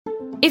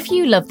If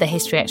you love the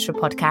History Extra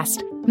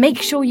podcast,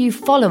 make sure you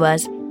follow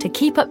us to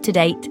keep up to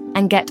date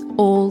and get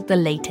all the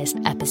latest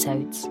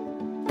episodes.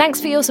 Thanks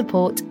for your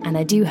support, and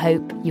I do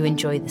hope you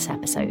enjoy this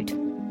episode.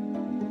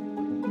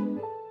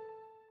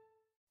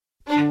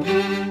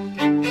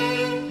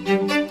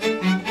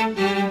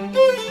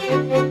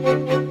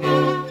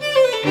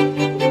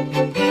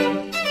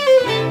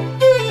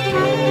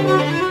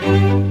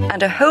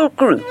 And a whole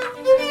group,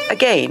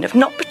 again, of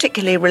not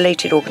particularly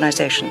related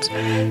organisations,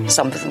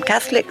 some of them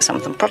Catholic, some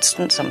of them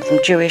Protestant, some of them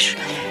Jewish,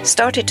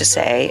 started to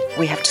say,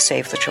 we have to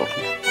save the children.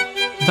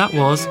 That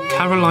was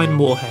Caroline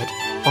Moorhead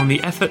on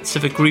the efforts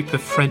of a group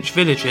of French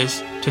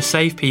villagers to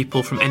save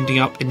people from ending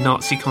up in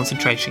Nazi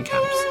concentration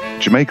camps.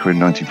 Jamaica in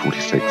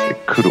 1946,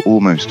 it could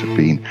almost have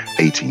been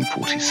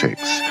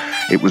 1846.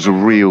 It was a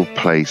real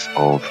place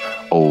of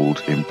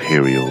old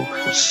imperial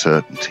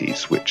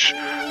certainties which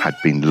had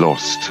been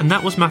lost. And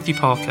that was Matthew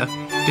Parker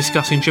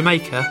discussing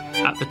Jamaica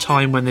at the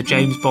time when the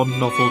James Bond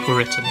novels were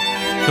written.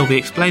 He'll be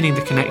explaining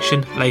the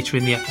connection later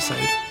in the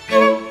episode.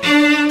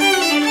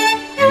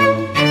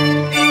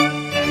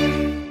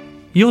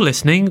 You're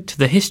listening to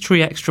the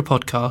History Extra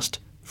podcast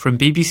from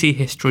BBC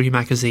History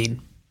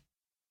magazine.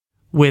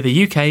 We're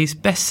the UK's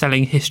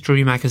best-selling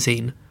history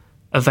magazine,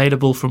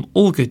 available from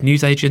all good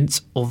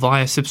newsagents or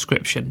via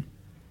subscription.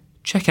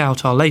 Check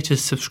out our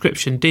latest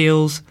subscription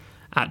deals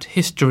at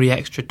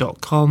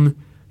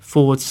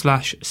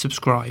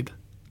historyextra.com/subscribe.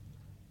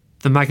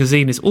 The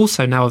magazine is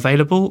also now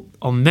available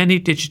on many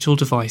digital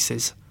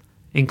devices,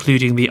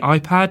 including the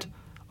iPad,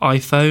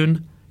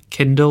 iPhone,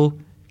 Kindle,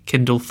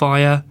 Kindle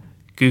Fire,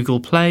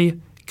 Google Play,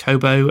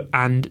 Kobo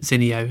and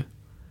Zinio.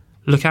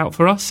 Look out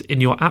for us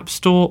in your App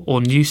Store or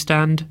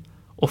newsstand,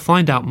 or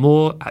find out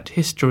more at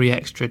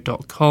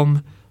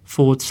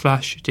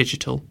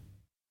historyextra.com/digital.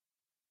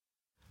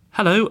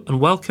 Hello and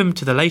welcome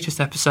to the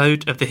latest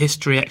episode of the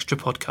History Extra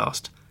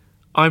podcast.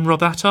 I'm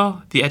Rob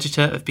Attar, the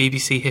editor of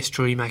BBC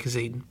History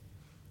magazine.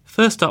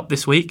 First up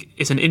this week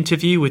is an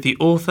interview with the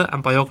author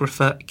and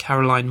biographer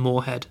Caroline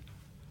Moorhead.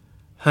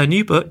 Her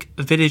new book,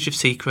 A Village of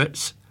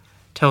Secrets,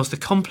 tells the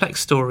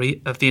complex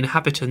story of the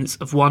inhabitants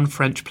of one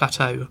French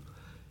plateau,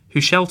 who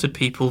sheltered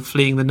people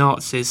fleeing the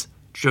Nazis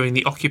during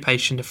the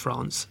occupation of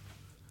France.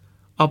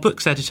 Our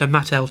book's editor,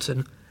 Matt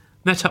Elton,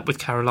 met up with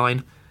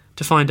Caroline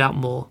to find out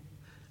more,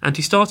 and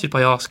he started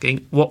by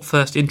asking what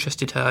first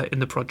interested her in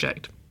the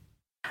project.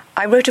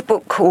 I wrote a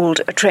book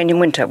called A Train in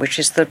Winter, which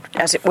is,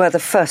 as it were, the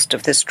first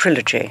of this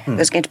trilogy.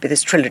 There's going to be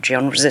this trilogy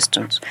on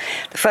resistance.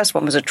 The first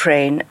one was a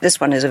train, this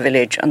one is a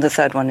village, and the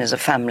third one is a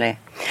family.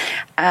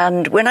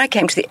 And when I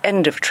came to the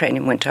end of Train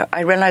in Winter,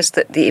 I realised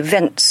that the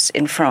events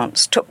in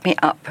France took me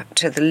up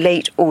to the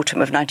late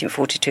autumn of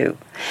 1942.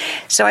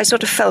 So I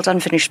sort of felt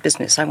unfinished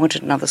business. I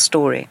wanted another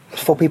story.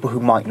 For people who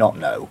might not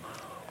know,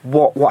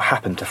 what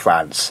happened to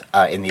France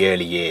in the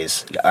early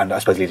years, and I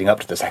suppose leading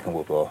up to the Second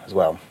World War as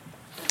well?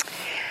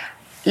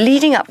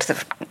 Leading up to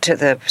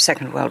the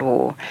Second World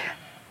War,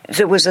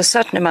 there was a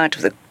certain amount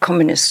of the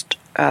communist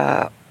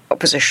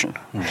opposition,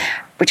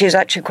 which is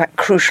actually quite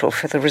crucial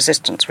for the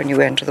resistance when you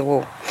enter the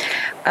war.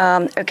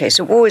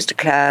 So war is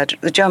declared,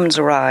 the Germans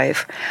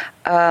arrive,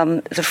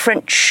 the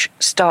French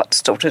start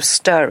sort of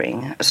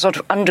stirring, a sort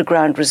of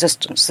underground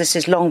resistance. This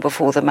is long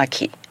before the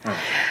Maquis.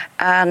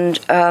 And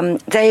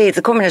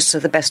the communists are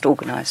the best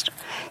organised.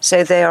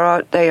 So they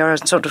are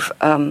sort of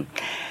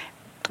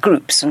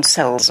groups and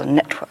cells and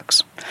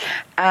networks.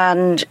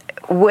 And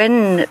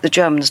when the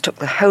Germans took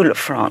the whole of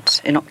France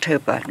in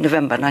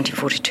November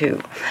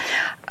 1942,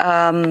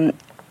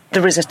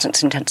 the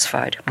resistance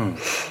intensified.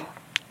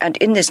 And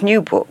in this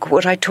new book,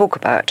 what I talk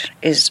about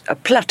is a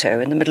plateau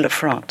in the middle of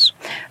France,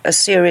 a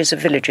series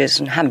of villages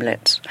and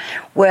hamlets,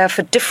 where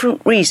for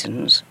different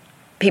reasons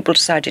people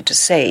decided to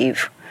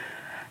save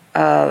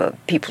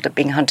people that are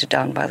being hunted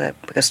down by the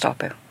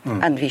Gestapo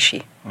and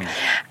Vichy.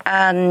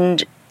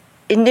 And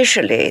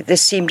initially,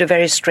 this seemed a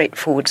very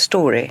straightforward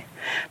story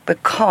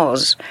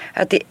because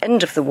at the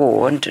end of the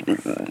war, and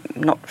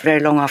not very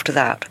long after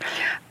that,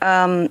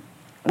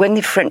 when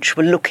the French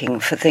were looking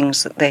for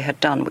things that they had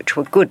done which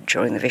were good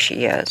during the Vichy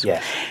years,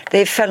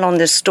 they fell on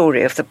this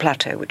story of the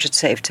plateau which had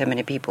saved so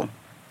many people.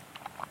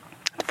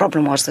 The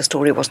problem was the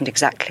story wasn't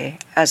exactly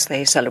as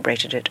they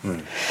celebrated it.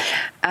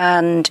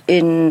 And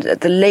in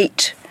the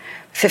late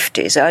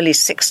 50s, early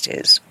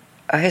 60s,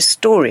 a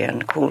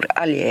historian called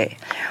Allier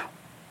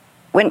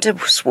went to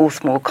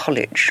Swarthmore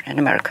College in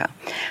America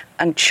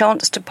and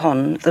chanced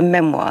upon the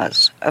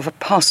memoirs of a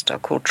pastor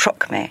called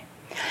Trocmé,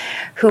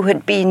 who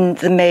had been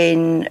the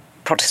main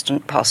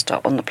Protestant pastor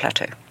on the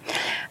plateau.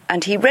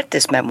 And he read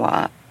this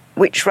memoir,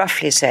 which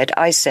roughly said,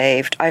 I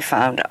saved, I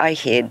found, I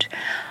hid,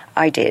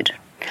 I did.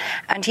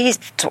 And he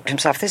thought to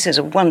himself, this is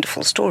a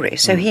wonderful story.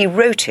 So he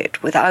wrote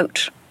it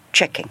without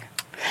checking.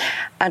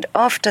 And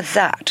after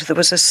that, there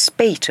was a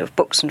spate of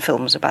books and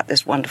films about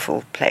this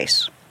wonderful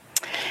place.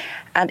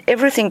 And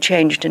everything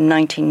changed in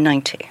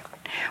 1990,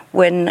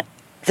 when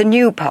the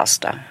new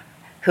pastor,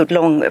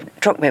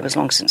 Trocmé was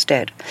long since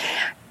dead,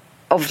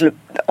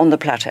 on the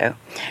plateau,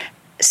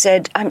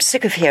 said, I'm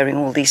sick of hearing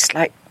all these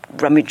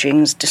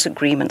rummagings,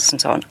 disagreements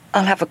and so on.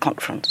 I'll have a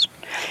conference.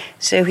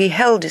 So he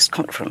held his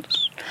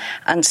conference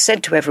and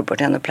said to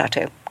everybody on the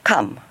plateau,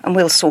 come and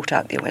we'll sort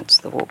out the events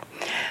of the war.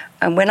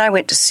 And when I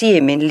went to see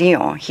him in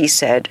Lyon, he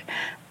said,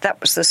 that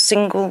was the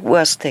single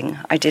worst thing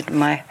I did in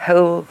my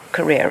whole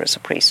career as a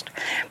priest,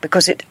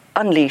 because it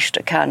unleashed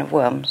a can of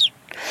worms.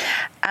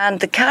 And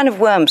the can of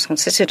worms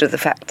consisted of the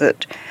fact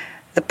that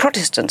the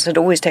Protestants had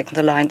always taken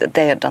the line that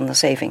they had done the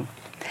saving.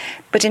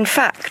 But in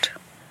fact,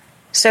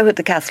 so had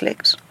the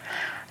Catholics,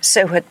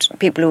 so had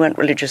people who weren't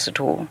religious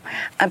at all,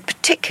 and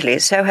particularly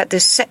so had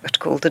this sect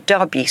called the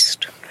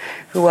Darbistes,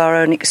 who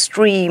are an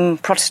extreme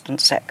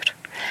Protestant sect.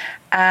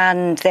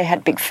 And they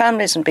had big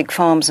families and big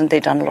farms, and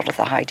they'd done a lot of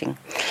the hiding.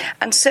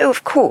 And so,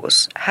 of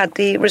course, had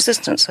the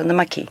resistance and the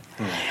Maquis.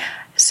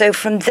 So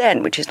from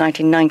then, which is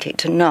 1990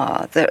 to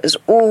now, there has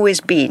always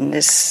been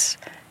this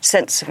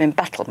sense of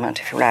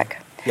embattlement, if you like.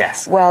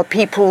 Yes. While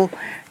people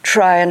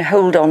try and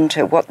hold on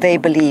to what they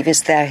believe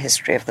is their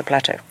history of the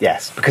plateau.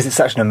 Yes, because it's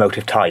such an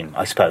emotive time,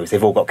 I suppose.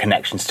 They've all got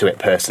connections to it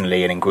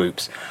personally and in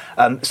groups.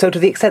 So to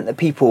the extent that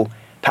people,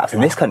 perhaps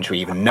in this country,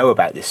 even know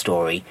about this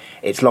story,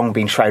 it's long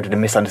been shrouded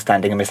in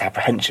misunderstanding and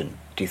misapprehension,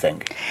 do you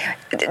think?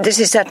 This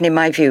is certainly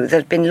my view. There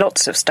have been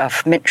lots of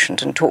stuff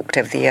mentioned and talked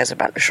over the years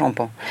about Le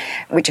Chambon,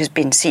 which has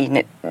been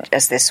seen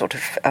as this sort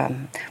of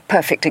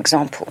perfect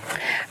example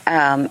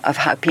of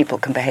how people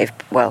can behave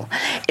well.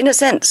 In a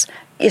sense,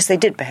 yes, they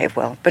did behave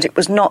well, but it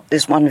was not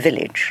this one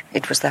village.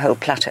 It was the whole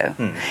plateau.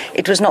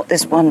 It was not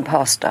this one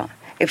pastor.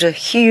 It was a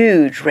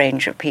huge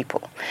range of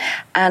people.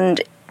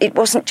 And it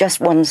wasn't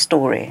just one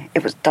story,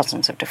 it was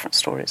dozens of different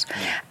stories.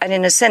 And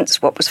in a sense,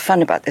 what was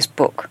fun about this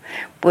book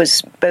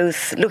was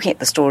both looking at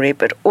the story,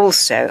 but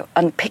also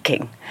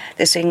unpicking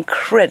this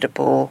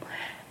incredible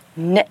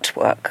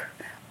network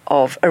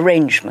of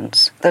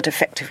arrangements that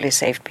effectively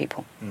saved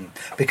people.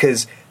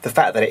 Because the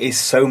fact that it is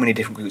so many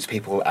different groups of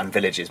people and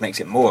villages makes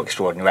it more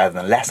extraordinary rather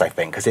than less, I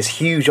think, because this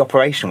huge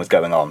operation was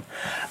going on.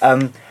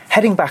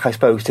 Heading back, I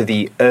suppose, to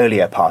the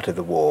earlier part of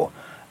the war,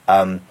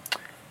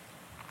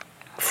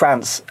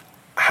 France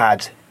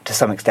had, to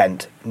some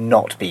extent,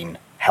 not been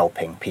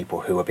helping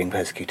people who were being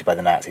persecuted by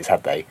the Nazis,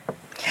 had they?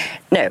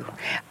 No.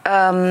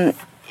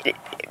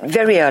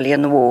 Very early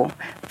in the war,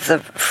 the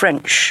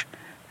French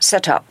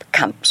set up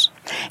camps.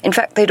 In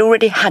fact, they'd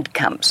already had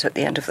camps at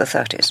the end of the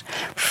 30s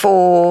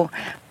for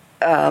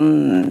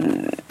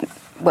the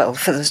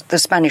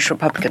Spanish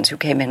Republicans who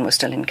came in were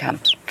still in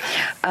camps.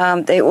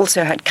 They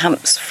also had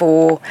camps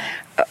for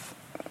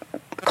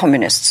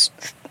communists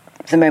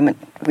the moment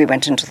we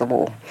went into the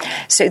war.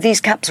 So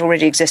these camps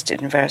already existed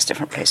in various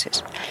different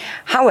places.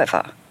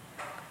 However,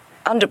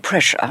 under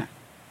pressure,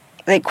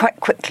 they quite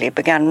quickly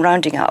began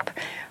rounding up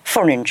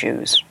foreign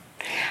Jews.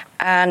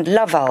 And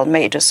Laval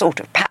made a sort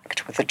of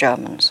pact with the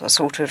Germans, a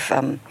sort of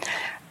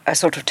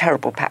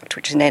terrible pact,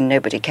 which in the end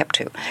nobody kept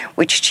to,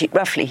 which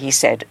he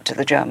said to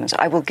the Germans,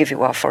 I will give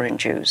you our foreign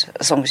Jews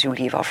as long as you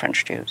leave our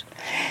French Jews.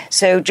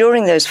 So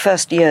during those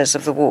first years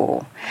of the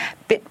war,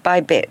 bit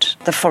by bit,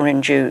 the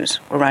foreign Jews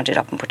were rounded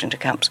up and put into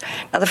camps.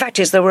 Now, the fact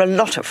is there were a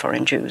lot of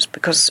foreign Jews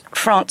because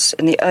France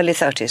in the early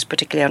 30s,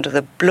 particularly under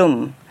the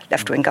Blum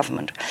left-wing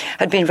government,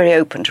 had been very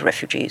open to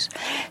refugees.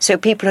 So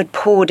people had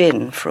poured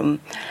in from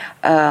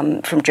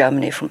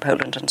Germany, from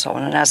Poland and so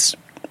on, and as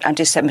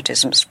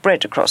anti-Semitism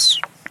spread across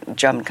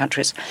German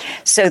countries,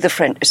 so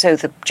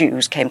the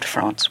Jews came to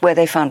France, where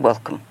they found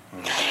welcome.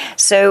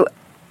 So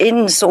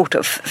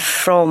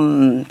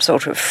from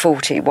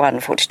 41,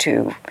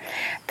 42,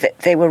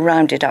 they were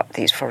rounded up,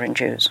 these foreign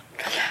Jews.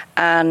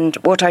 And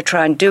what I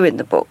try and do in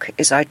the book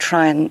is I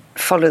try and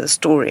follow the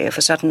story of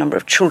a certain number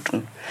of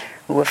children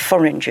who were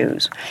foreign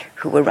Jews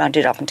who were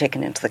rounded up and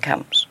taken into the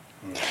camps.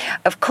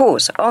 Of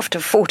course, after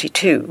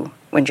 42,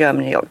 when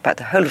Germany occupied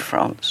the whole of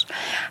France,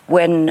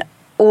 when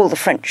all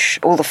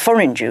the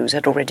foreign Jews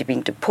had already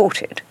been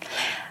deported,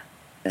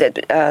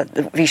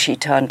 the Vichy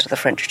turned to the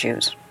French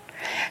Jews.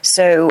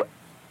 So,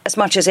 as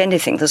much as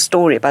anything, the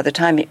story, by the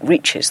time it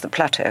reaches the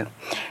plateau,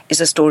 is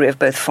a story of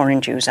both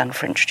foreign Jews and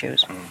French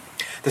Jews.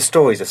 The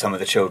stories of some of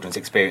the children's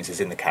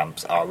experiences in the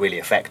camps are really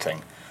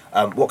affecting.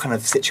 What kind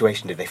of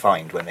situation did they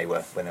find when they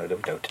were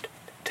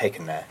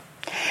taken there?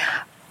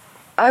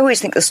 I always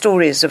think the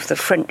stories of the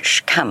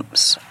French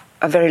camps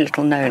are very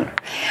little known.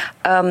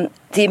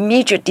 The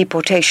immediate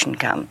deportation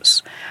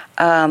camps,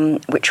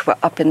 which were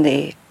up in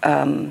the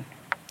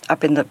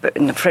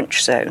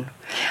French zone,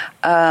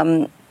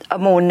 are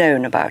more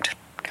known about.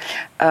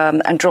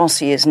 And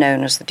Drancy is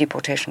known as the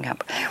deportation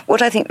camp.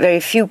 What I think very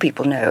few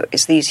people know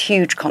is these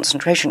huge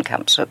concentration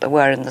camps that there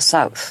were in the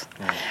south,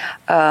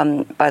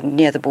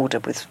 near the border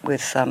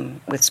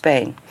with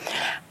Spain.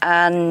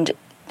 And,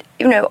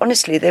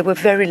 honestly, they were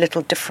very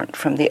little different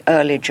from the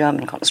early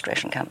German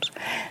concentration camps.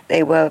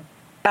 They were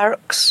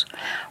barracks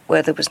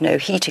where there was no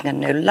heating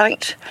and no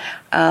light.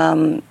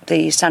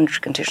 The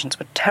sanitary conditions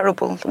were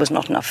terrible. There was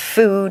not enough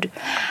food.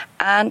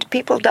 And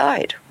people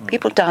died.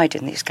 People died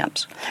in these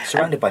camps.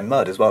 Surrounded by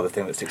mud as well, the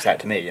thing that sticks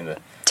out to me in the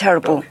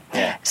terrible. book.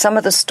 Yeah. Some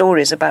of the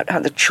stories about how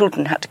the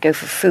children had to go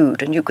for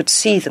food, and you could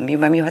see them.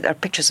 There are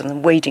pictures of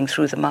them wading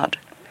through the mud.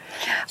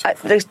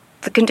 The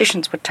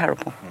conditions were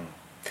terrible.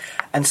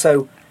 And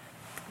so,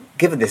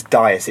 given this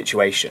dire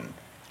situation,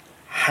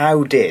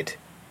 how did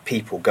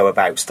people go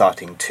about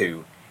starting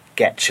to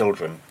get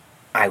children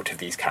out of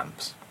these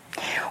camps?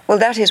 Well,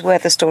 that is where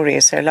the story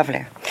is so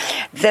lovely.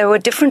 There were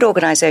different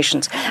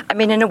organisations. I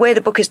mean, in a way,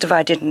 the book is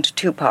divided into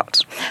two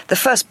parts. The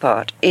first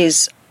part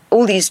is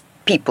all these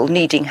people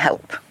needing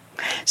help.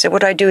 So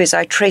what I do is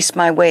I trace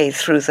my way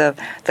through the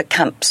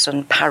camps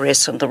and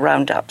Paris and the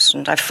roundups,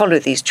 and I follow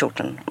these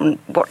children and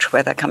watch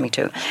where they're coming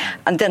to.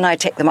 And then I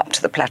take them up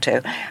to the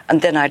plateau,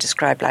 and then I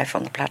describe life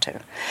on the plateau.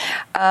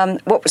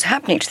 What was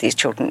happening to these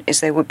children is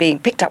they were being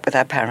picked up with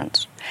their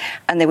parents,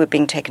 and they were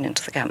being taken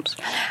into the camps.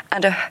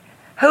 And a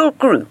whole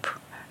group,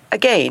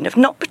 again, of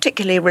not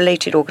particularly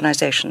related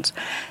organisations,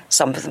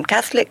 some of them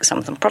Catholic, some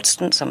of them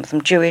Protestant, some of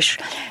them Jewish,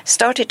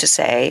 started to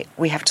say,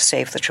 we have to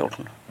save the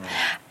children.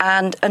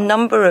 And a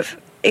number of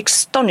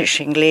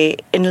astonishingly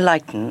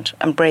enlightened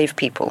and brave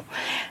people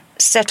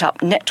set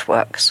up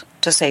networks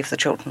to save the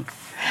children.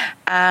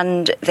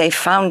 And they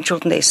found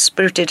children, they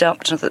spirited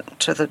up to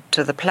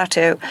the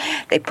plateau,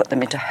 they put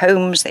them into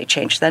homes, they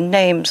changed their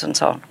names and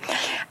so on.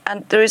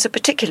 And there is a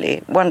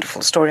particularly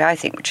wonderful story, I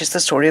think, which is the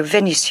story of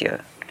Vénissieux.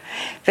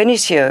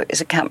 Vénissieux is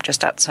a camp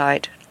just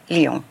outside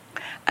Lyon,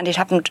 and it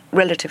happened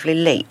relatively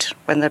late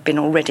when there had been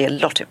already a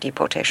lot of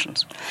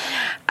deportations.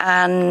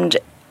 And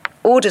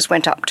orders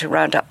went up to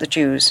round up the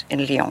Jews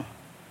in Lyon.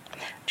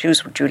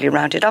 Jews were duly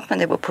rounded up and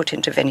they were put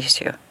into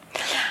Vénissieux.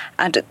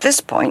 And at this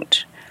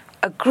point,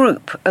 a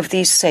group of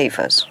these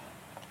savers,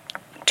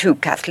 2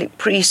 Catholic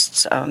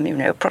priests,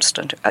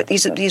 Protestant,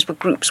 these were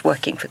groups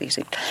working for these,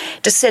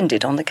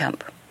 descended on the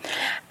camp.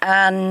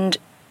 And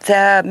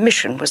their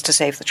mission was to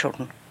save the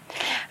children.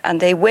 And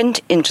they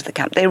went into the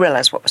camp. They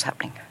realised what was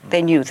happening.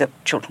 They knew the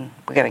children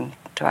were going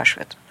to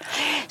Auschwitz.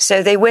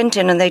 So they went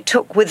in and they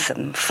took with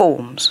them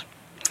forms.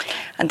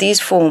 And these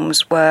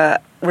forms were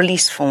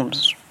release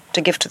forms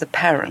to give to the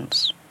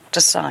parents,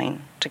 to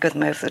sign, to give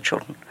them over to the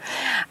children.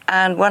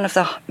 And one of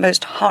the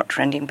most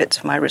heartrending bits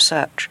of my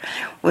research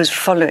was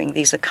following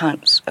these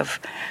accounts of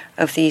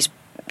these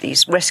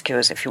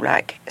rescuers, if you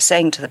like,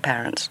 saying to the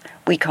parents,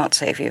 we can't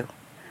save you,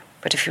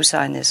 but if you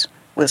sign this,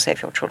 we'll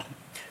save your children.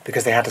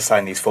 Because they had to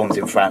sign these forms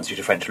in France due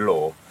to French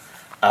law.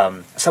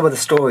 Some of the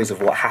stories of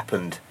what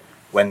happened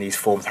when these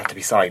forms had to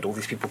be signed, all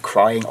these people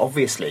crying,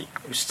 obviously,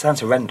 it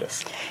sounds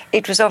horrendous.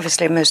 It was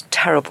obviously most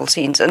terrible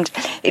scenes, and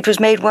it was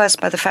made worse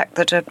by the fact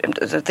that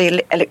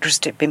the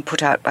electricity had been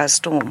put out by a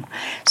storm.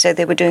 So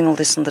they were doing all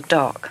this in the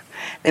dark.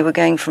 They were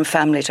going from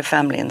family to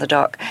family in the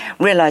dark,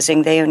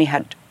 realising they only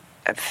had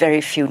a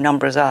very few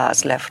number of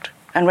hours left,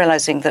 and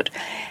realising that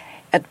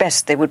at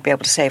best they would be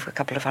able to save a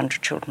couple of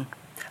hundred children.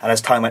 And as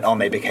time went on,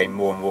 they became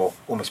more and more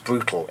almost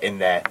brutal in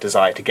their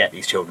desire to get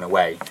these children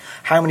away.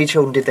 How many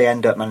children did they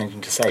end up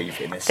managing to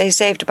save in this? They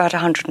saved about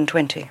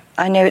 120.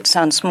 I know it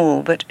sounds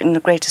small, but in the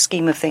greater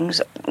scheme of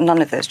things,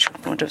 none of those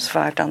children would have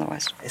survived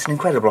otherwise. It's an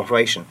incredible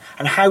operation.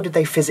 And how did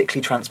they physically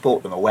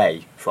transport them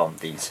away from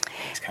these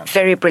camps?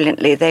 Very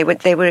brilliantly. They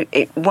were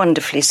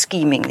wonderfully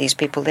scheming, these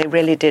people. They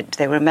really did.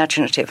 They were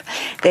imaginative.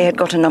 They had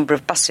got a number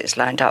of buses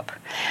lined up.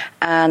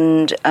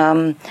 And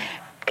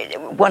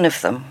one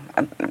of them,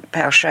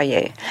 Père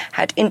Chaillet,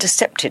 had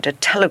intercepted a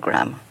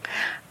telegram.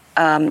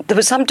 There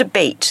was some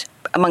debate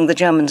among the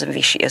Germans and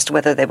Vichy as to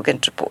whether they were going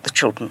to deport the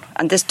children,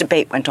 and this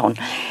debate went on.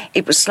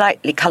 It was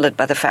slightly coloured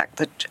by the fact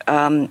that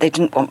they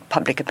didn't want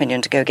public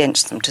opinion to go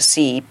against them, to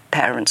see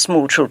parents,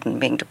 small children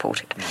being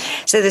deported.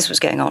 So this was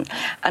going on,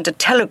 and a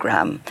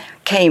telegram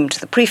came to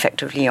the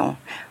prefect of Lyon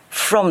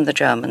from the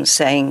Germans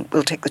saying,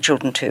 we'll take the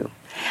children too.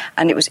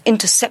 And it was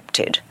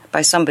intercepted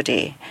by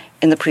somebody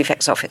in the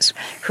prefect's office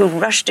who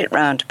rushed it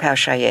round to Père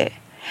Chaillet,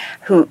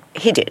 who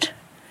hid it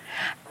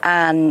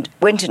and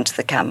went into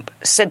the camp,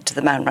 said to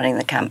the man running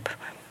the camp,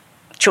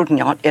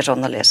 children aren't yet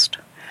on the list,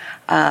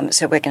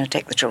 so we're going to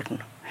take the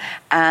children.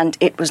 And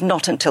it was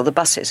not until the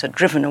buses had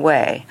driven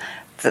away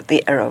that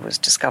the error was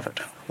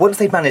discovered. Once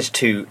they'd managed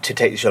to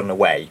take the children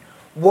away,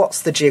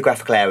 what's the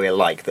geographical area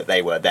like that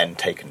they were then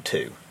taken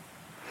to?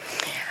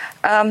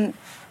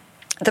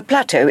 The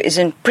plateau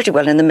is pretty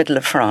well in the middle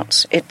of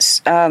France.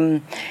 It's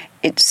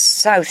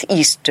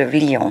southeast of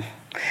Lyon,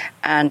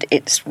 and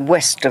it's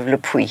west of Le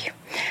Puy.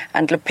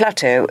 And Le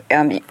Plateau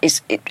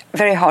is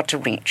very hard to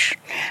reach.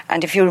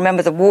 And if you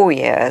remember the war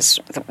years,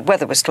 the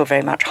weather was still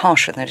very much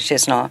harsher than it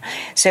is now.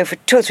 So for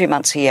 2 or 3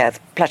 months a year, the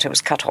plateau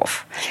was cut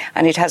off.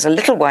 And it has a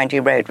little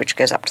windy road which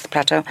goes up to the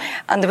plateau.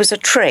 And there was a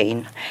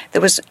train.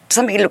 There was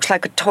something that looks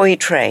like a toy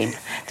train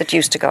that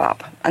used to go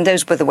up. And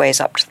those were the ways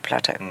up to the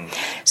plateau.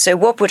 So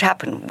what would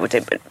happen?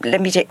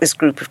 Let me take this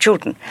group of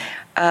children.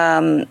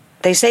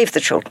 They save the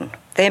children.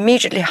 They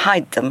immediately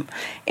hide them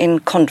in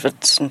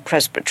convents and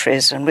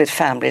presbyteries and with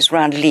families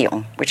around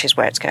Lyon, which is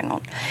where it's going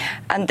on.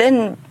 And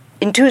then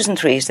in 2s and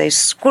 3s, they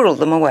squirrel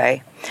them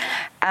away.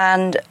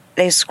 And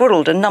they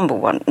squirreled a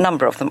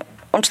number of them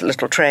onto the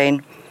little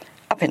train,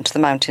 up into the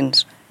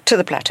mountains, to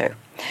the plateau.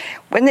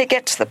 When they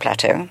get to the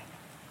plateau,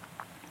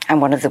 and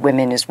one of the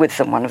women is with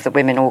them, one of the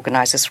women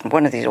organisers from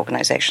one of these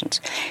organisations,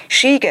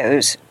 she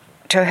goes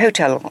to a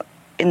hotel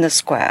in the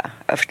square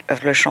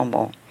of Le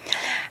Chambon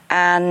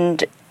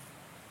and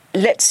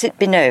lets it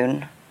be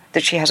known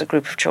that she has a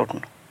group of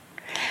children.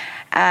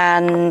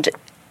 And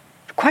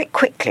quite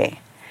quickly,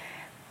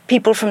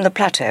 people from the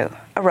plateau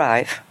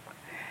arrive.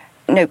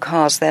 No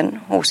cars then,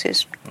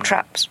 horses,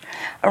 traps,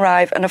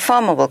 arrive, and a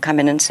farmer will come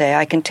in and say,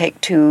 I can take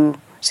 2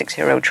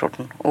 6-year-old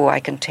children, or I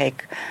can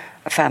take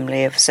a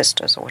family of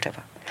sisters, or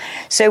whatever.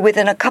 So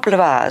within a couple of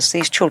hours,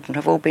 these children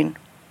have all been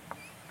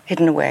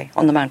hidden away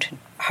on the mountain.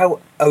 How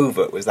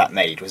overt was that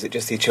made? Was it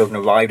just these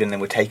children arrived and then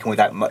were taken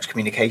without much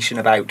communication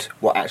about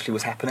what actually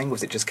was happening?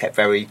 Was it just kept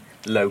very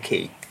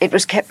low-key? It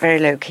was kept very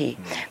low-key,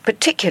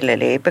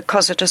 particularly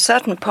because at a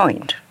certain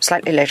point,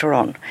 slightly later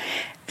on,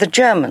 the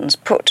Germans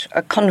put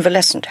a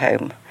convalescent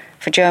home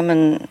for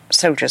German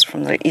soldiers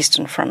from the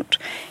Eastern Front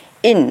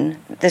in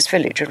this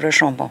village of Le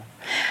Chambon.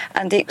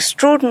 And the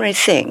extraordinary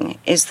thing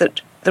is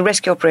that the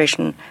rescue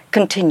operation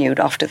continued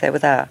after they were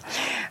there.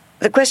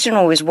 The question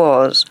always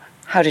was,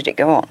 how did it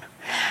go on?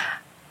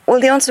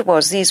 Well, the answer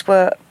was these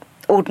were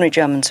ordinary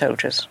German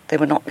soldiers. They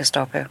were not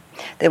Gestapo.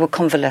 They were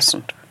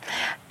convalescent.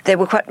 They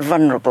were quite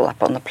vulnerable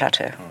up on the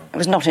plateau. It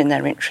was not in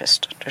their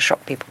interest to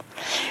shock people.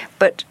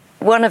 But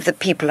one of the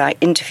people I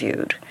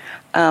interviewed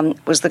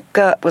was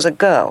a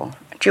girl,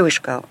 a Jewish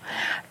girl,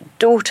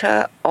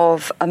 daughter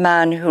of a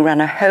man who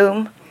ran a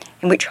home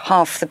in which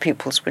half the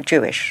pupils were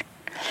Jewish.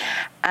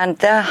 And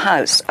their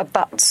house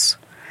abuts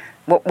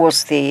what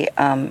was the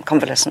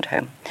convalescent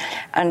home.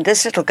 And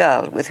this little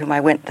girl with whom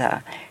I went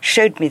there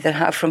showed me that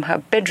how from her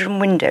bedroom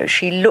window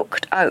she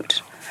looked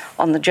out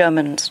on the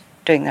Germans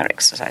doing their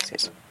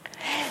exercises.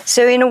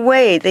 So in a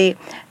way, the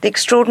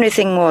extraordinary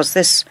thing was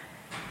this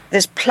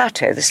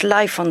plateau, this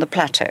life on the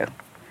plateau,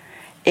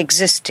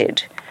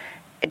 existed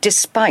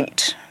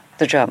despite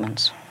the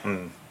Germans.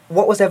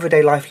 What was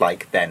everyday life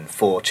like then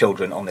for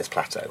children on this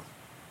plateau?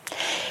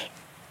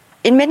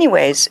 In many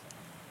ways,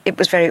 it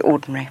was very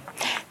ordinary.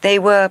 They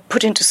were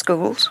put into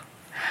schools.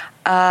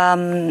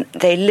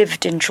 They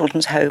lived in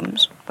children's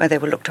homes where they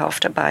were looked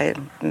after by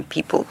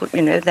people.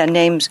 You know, their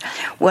names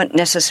weren't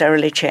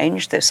necessarily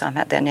changed, though some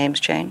had their names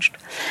changed.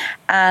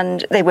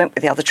 And they went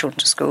with the other children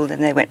to school, then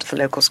they went to the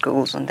local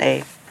schools, and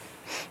they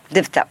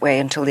lived that way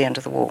until the end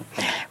of the war.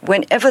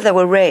 Whenever there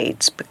were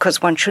raids,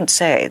 because one should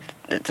say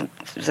that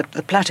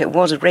the plateau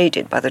was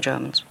raided by the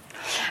Germans,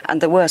 and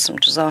there were some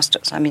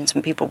disasters. I mean,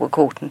 some people were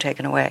caught and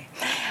taken away.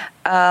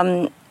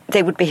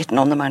 They would be hidden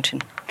on the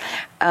mountain.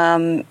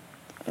 There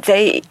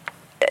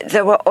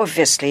were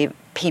obviously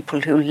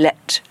people who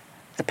let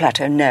the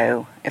plateau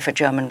know if a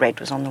German raid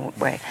was on the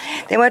way.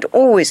 They weren't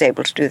always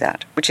able to do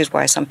that, which is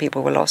why some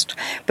people were lost.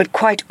 But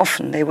quite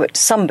often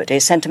somebody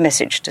sent a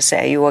message to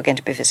say, you are going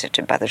to be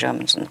visited by the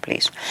Germans and the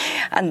police.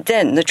 And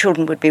then the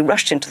children would be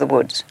rushed into the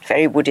woods,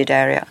 very wooded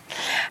area,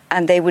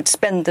 and they would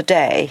spend the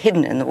day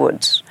hidden in the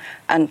woods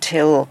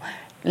until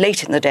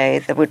late in the day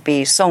there would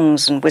be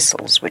songs and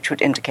whistles which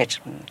would indicate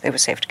they were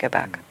safe to go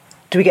back.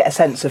 Do we get a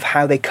sense of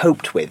how they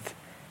coped with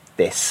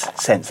this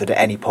sense that at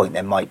any point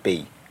there might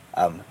be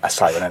a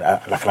siren,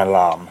 like an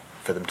alarm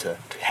for them to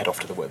head off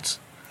to the woods?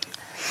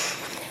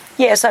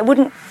 Yes, I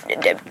wouldn't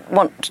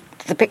want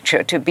the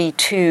picture to be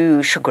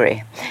too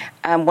sugary.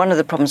 One of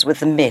the problems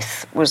with the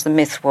myth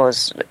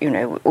was, you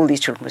know, all these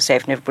children were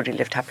safe and everybody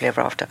lived happily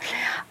ever after.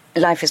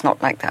 Life is not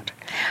like that.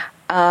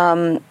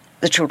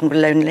 The children were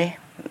lonely.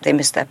 They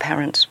missed their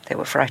parents. They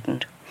were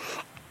frightened.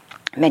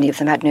 Many of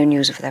them had no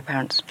news of their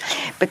parents.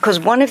 Because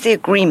one of the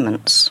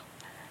agreements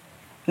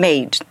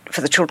made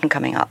for the children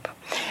coming up,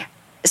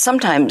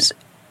 sometimes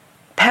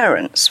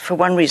parents, for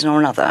one reason or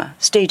another,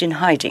 stayed in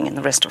hiding in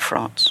the rest of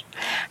France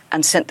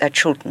and sent their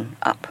children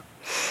up.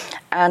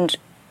 And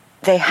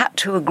they had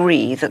to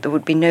agree that there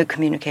would be no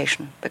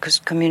communication, because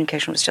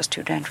communication was just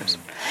too dangerous.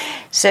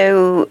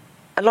 So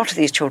a lot of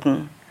these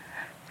children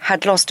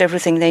had lost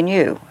everything they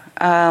knew,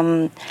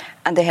 and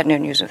they had no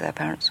news of their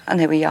parents, and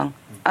they were young.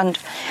 And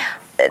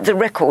the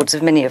records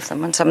of many of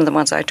them, and some of the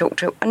ones I talked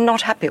to, are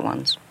not happy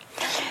ones.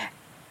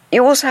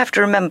 You also have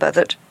to remember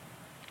that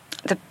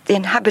the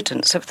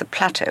inhabitants of the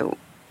plateau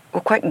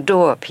were quite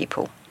dour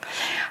people.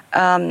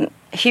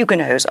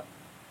 Huguenots,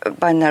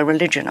 by their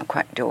religion, are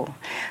quite dour.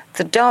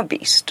 The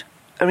Darbist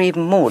are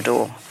even more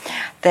dour.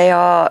 They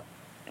are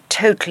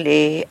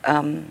totally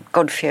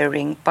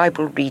God-fearing,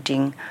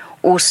 Bible-reading,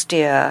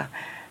 austere.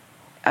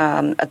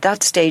 At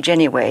that stage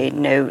anyway,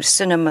 no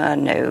cinema,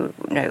 no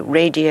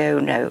radio,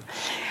 no.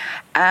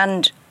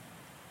 And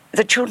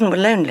the children were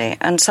lonely,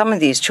 and some of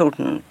these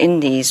children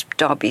in these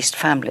Darbist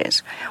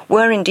families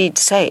were indeed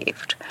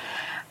saved,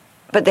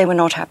 but they were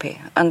not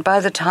happy. And by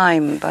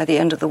the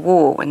end of the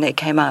war, when they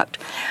came out,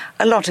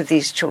 a lot of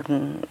these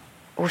children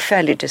were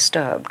fairly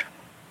disturbed.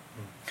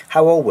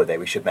 How old were they,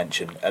 we should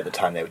mention, at the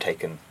time they were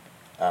taken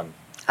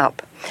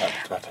up?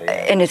 Plateau,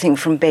 yeah. Anything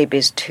from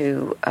babies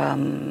to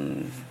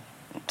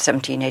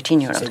 17,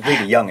 18-year-olds. So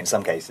really young in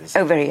some cases.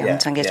 Oh, very young in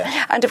some cases.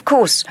 Yeah. And of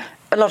course,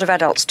 a lot of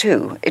adults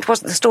too.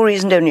 The story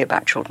isn't only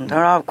about children.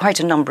 There are quite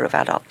a number of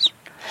adults.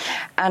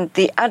 And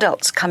the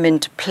adults come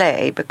into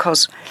play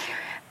because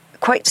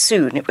quite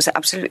soon it was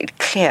absolutely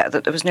clear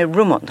that there was no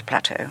room on the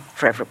plateau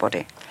for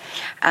everybody,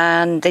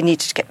 and they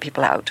needed to get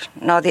people out.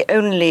 Now, the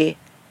only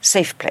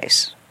safe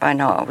place by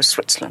now was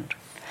Switzerland,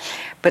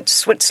 but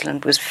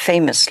Switzerland was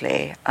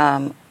famously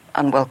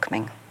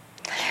unwelcoming.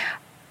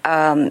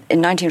 In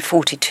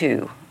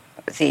 1942,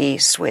 the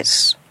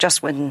Swiss,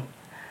 just when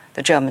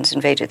the Germans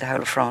invaded the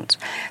whole of France,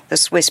 the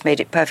Swiss made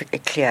it perfectly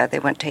clear they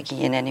weren't taking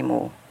in any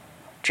more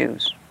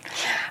Jews.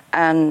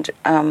 And,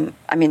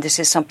 this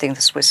is something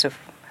the Swiss have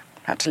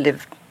had to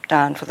live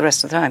down for the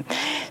rest of the time.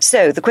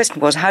 So the question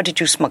was, how did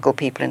you smuggle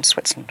people into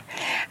Switzerland?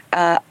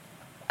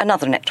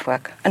 Another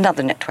network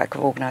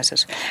of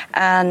organisers.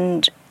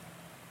 And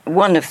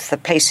one of the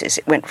places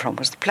it went from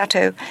was the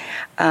plateau.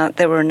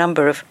 There were a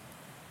number of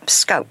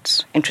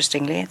scouts,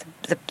 interestingly.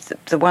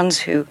 The ones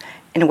who,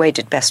 in a way,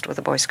 did best were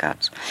the Boy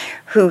Scouts,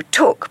 who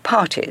took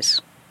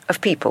parties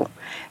of people.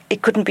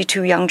 It couldn't be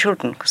two young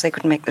children because they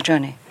couldn't make the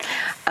journey,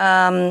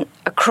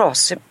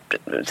 across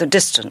the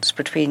distance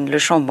between Le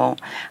Chambon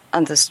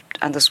and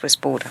the Swiss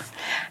border.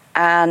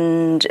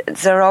 And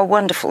there are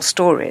wonderful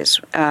stories,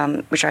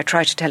 which I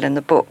try to tell in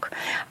the book,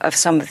 of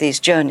some of these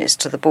journeys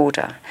to the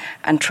border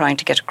and trying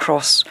to get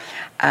across,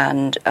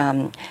 and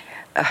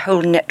a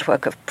whole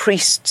network of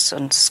priests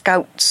and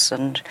scouts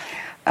and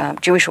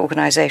Jewish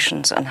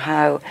organizations, and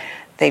how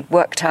they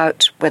worked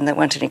out when there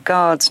weren't any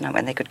guards and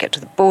when they could get to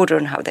the border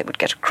and how they would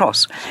get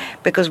across.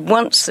 Because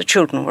once the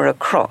children were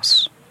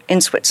across in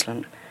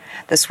Switzerland,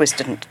 the Swiss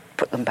didn't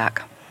put them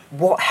back.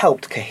 What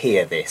helped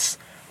cohere this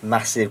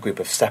massive group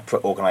of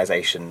separate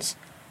organisations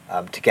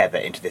together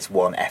into this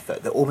one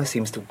effort that almost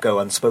seems to go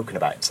unspoken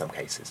about in some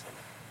cases?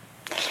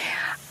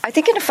 I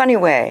think in a funny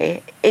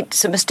way,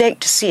 it's a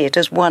mistake to see it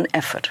as one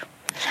effort.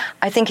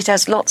 I think it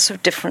has lots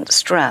of different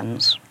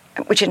strands,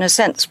 which in a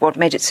sense what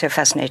made it so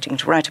fascinating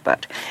to write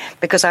about,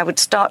 because I would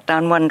start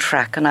down one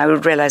track and I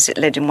would realise it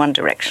led in one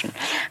direction,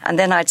 and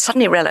then I'd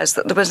suddenly realise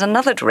that there was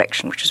another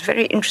direction which was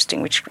very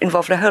interesting, which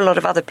involved a whole lot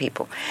of other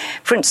people.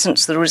 For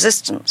instance, the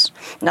resistance.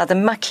 Now, the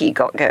Maquis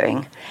got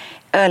going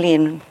early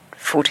in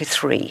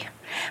 1943,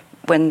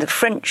 when the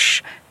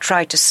French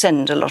tried to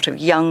send a lot of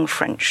young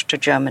French to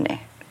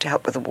Germany to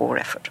help with the war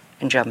effort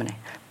in Germany,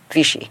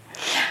 Vichy.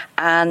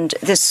 And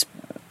this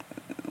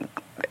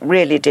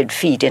really did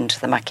feed into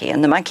the Maquis,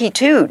 and the Maquis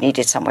too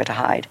needed somewhere to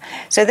hide.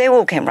 So they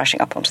all came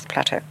rushing up onto the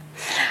plateau.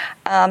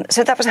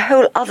 So that was a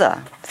whole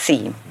other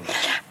theme.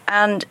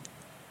 And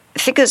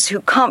figures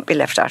who can't be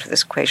left out of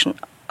this equation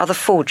are the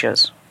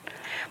forgers,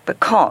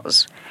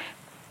 because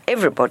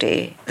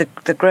everybody,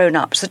 the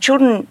grown-ups, the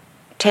children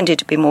tended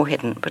to be more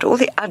hidden, but all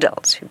the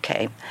adults who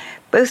came,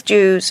 both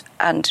Jews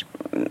and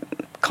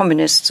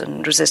communists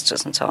and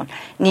resistors and so on,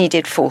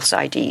 needed false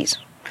IDs.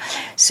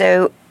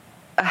 So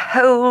a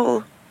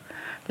whole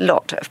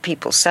lot of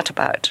people set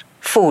about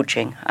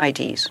forging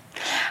IDs.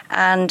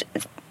 And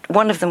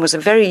one of them was a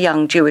very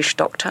young Jewish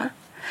doctor,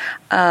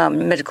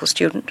 medical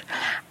student.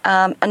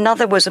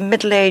 Another was a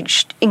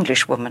middle-aged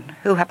English woman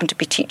who happened to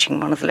be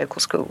teaching one of the local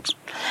schools.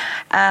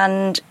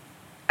 And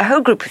a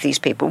whole group of these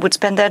people would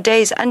spend their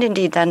days and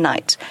indeed their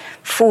nights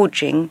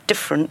forging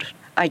different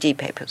ID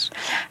papers.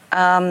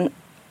 And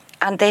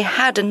they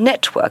had a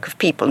network of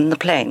people in the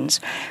plains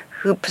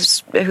who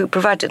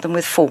provided them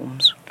with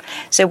forms.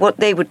 So what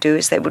they would do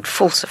is they would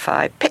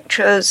falsify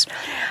pictures,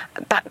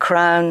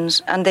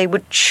 backgrounds, and they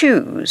would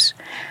choose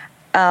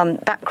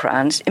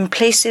backgrounds in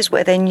places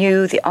where they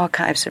knew the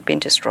archives had been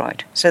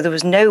destroyed. So there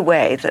was no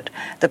way that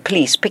the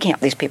police picking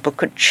up these people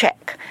could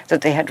check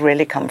that they had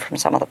really come from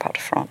some other part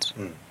of France.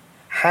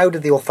 How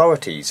did the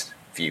authorities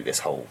view this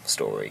whole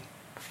story?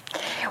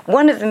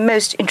 One of the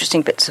most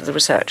interesting bits of the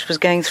research was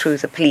going through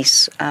the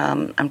police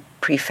and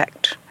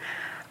prefect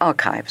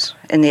archives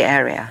in the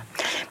area,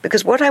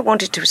 because what I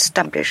wanted to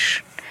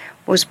establish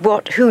was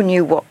who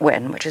knew what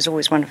when, which is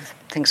always one of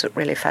the things that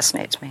really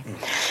fascinates me.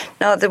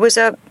 Now, there was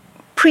a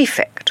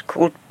prefect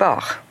called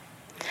Bach,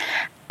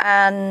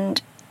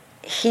 and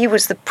he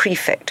was the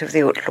prefect of the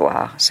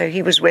Haute-Loire, so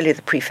he was really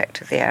the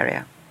prefect of the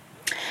area.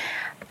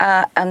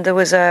 And there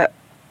was a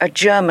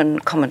German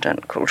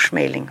commandant called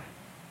Schmeling,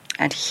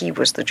 and he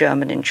was the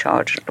German in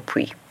charge at Le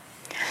Puy.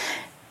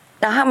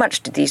 Now, how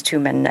much did these two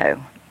men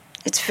know?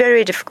 It's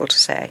very difficult to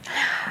say.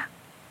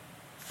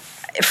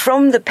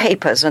 From the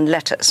papers and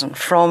letters and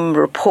from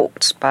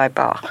reports by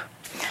Bach,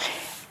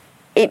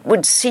 it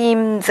would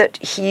seem that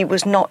he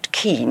was not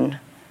keen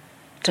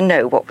to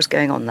know what was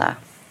going on there.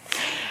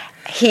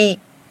 He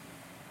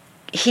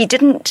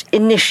didn't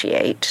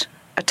initiate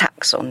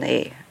attacks on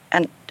the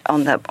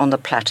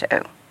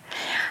plateau,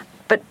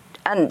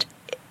 and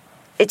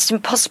it's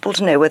impossible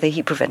to know whether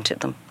he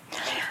prevented them.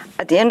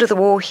 At the end of the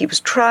war, he was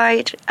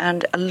tried,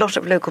 and a lot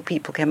of local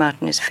people came out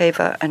in his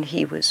favour, and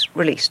he was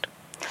released.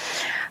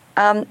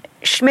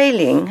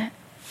 Schmeling,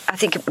 I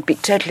think it would be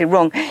totally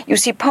wrong. You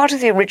see, part of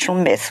the original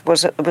myth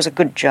was that there was a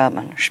good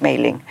German,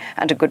 Schmeling,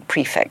 and a good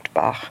prefect,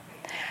 Bach,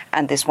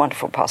 and this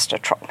wonderful pastor,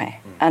 Trockme.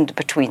 And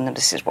between them,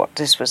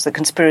 this was the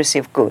conspiracy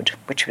of good,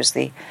 which was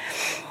the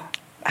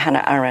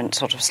Hannah Arendt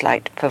sort of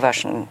slight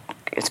perversion,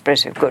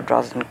 conspiracy of good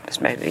rather than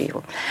conspiracy of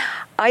evil.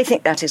 I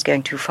think that is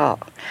going too far.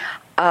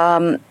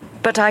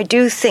 But I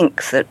do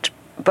think that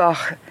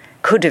Bach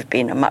could have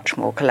been a much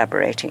more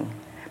collaborating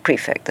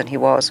prefect than he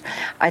was.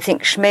 I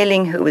think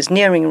Schmeling, who was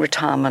nearing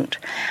retirement,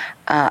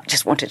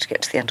 just wanted to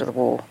get to the end of the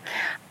war.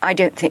 I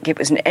don't think it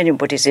was in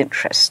anybody's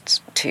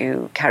interests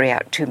to carry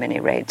out too many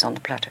raids on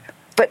the plateau.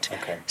 But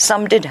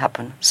some did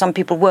happen. Some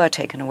people were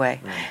taken away.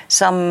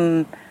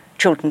 Some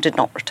children did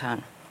not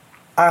return.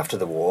 After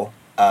the war,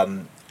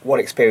 what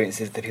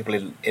experiences do people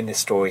in this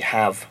story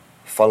have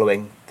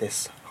following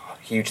this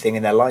huge thing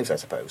in their lives, I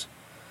suppose?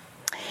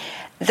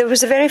 There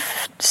was a very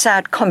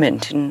sad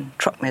comment in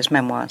Trocmér's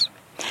memoirs,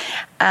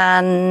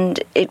 and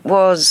it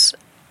was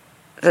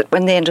that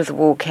when the end of the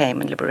war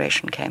came and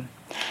liberation came,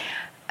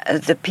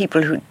 the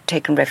people who'd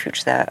taken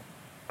refuge there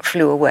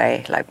flew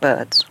away like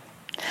birds.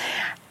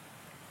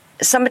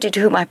 Somebody to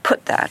whom I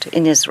put that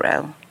in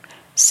Israel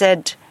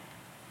said,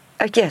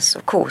 oh, yes,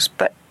 of course,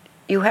 but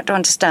you had to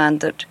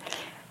understand that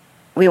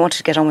we wanted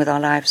to get on with our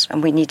lives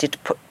and we needed to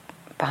put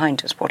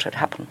behind us what had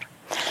happened.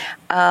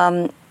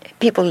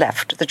 People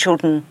left, the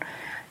children,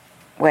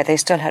 where they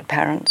still had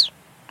parents.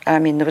 I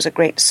mean, there was a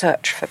great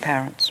search for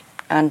parents,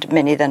 and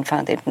many then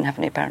found they didn't have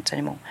any parents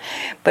anymore.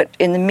 But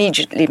in the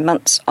immediately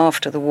months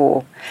after the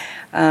war,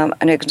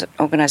 an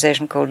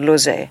organisation called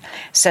Lozé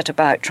set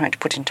about trying to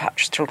put in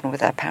touch children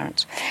with their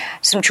parents.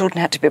 Some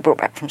children had to be brought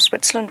back from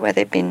Switzerland, where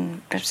they'd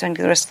been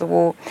spending the rest of the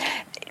war.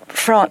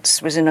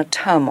 France was in a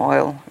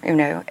turmoil,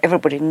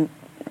 everybody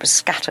was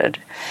scattered.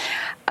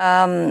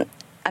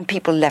 And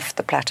people left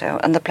the plateau,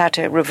 and the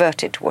plateau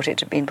reverted to what it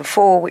had been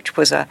before, which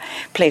was a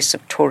place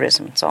of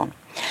tourism and so on.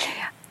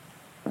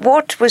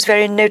 What was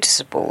very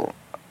noticeable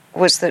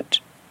was that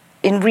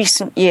in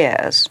recent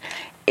years,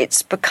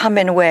 it's become,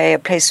 in a way, a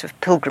place of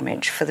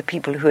pilgrimage for the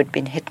people who had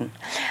been hidden.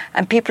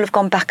 And people have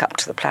gone back up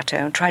to the plateau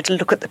and tried to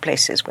look at the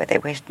places where they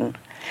were hidden.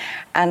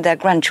 And their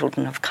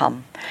grandchildren have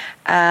come.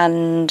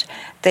 And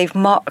they've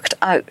marked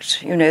out,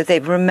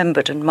 they've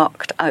remembered and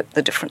marked out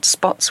the different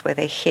spots where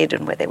they hid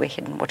and where they were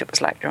hidden, what it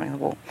was like during the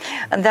war.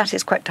 And that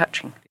is quite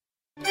touching.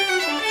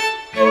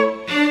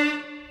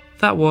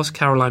 That was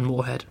Caroline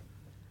Moorhead.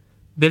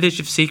 Village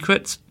of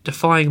Secrets,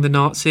 Defying the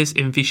Nazis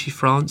in Vichy,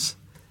 France,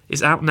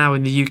 is out now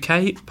in the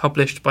UK,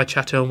 published by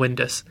Chatto &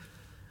 Windus,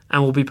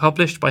 and will be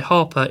published by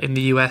Harper in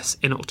the US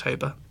in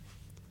October.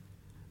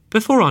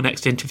 Before our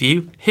next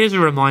interview, here's a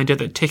reminder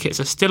that tickets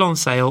are still on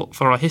sale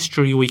for our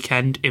History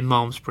Weekend in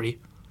Malmesbury.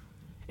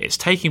 It's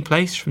taking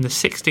place from the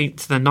 16th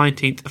to the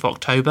 19th of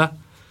October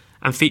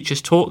and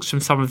features talks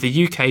from some of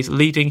the UK's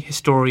leading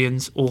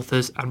historians,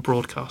 authors and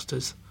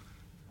broadcasters.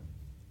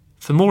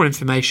 For more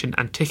information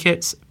and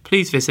tickets,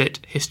 please visit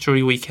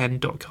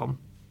historyweekend.com.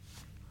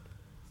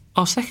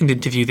 Our second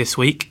interview this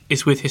week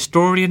is with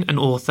historian and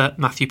author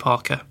Matthew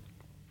Parker.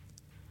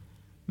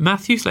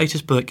 Matthew's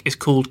latest book is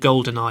called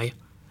Goldeneye,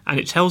 and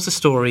it tells the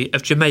story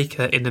of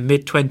Jamaica in the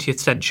mid-20th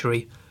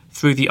century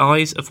through the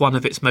eyes of one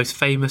of its most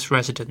famous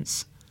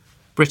residents,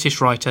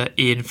 British writer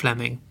Ian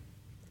Fleming.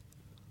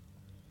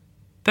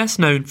 Best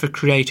known for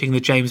creating the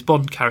James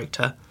Bond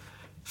character,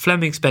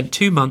 Fleming spent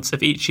 2 months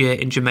of each year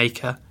in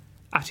Jamaica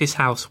at his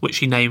house, which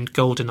he named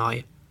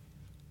Goldeneye.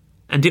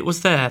 And it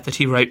was there that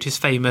he wrote his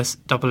famous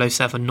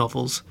 007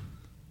 novels.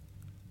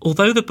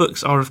 Although the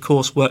books are of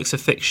course works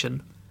of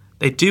fiction,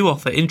 they do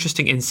offer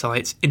interesting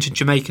insights into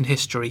Jamaican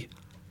history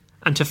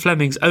and to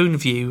Fleming's own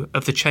view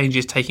of the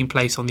changes taking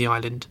place on the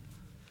island.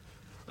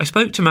 I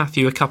spoke to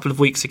Matthew a couple of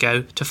weeks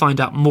ago to find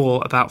out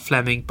more about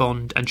Fleming,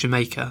 Bond and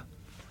Jamaica,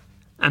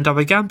 and I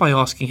began by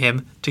asking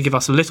him to give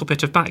us a little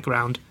bit of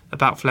background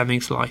about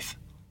Fleming's life.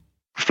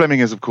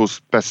 Fleming is, of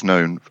course, best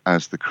known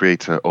as the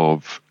creator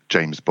of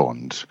James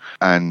Bond.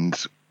 And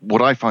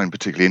what I find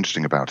particularly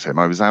interesting about him,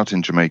 I was out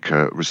in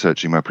Jamaica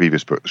researching my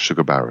previous book, The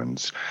Sugar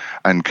Barons,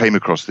 and came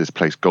across this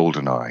place,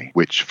 Goldeneye,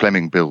 which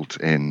Fleming built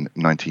in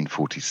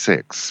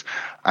 1946,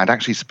 and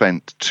actually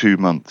spent 2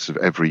 months of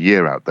every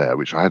year out there,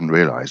 which I hadn't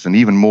realised. And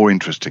even more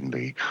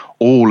interestingly,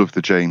 all of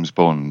the James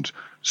Bond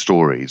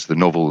stories, the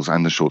novels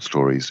and the short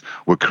stories,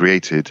 were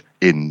created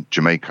in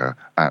Jamaica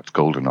at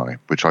Goldeneye,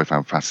 which I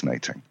found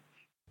fascinating.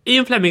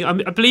 Ian Fleming, I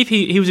believe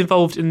he was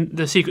involved in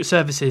the Secret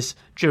Services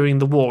during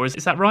the war. Is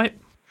that right?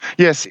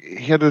 Yes,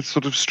 he had a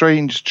sort of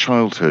strange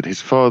childhood. His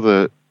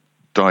father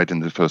died in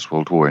the First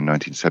World War in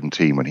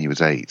 1917 when he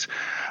was 8.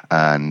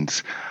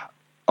 And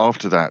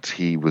after that,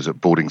 he was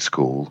at boarding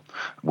school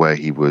where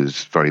he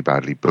was very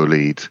badly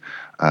bullied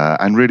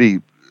and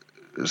really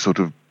sort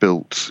of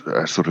built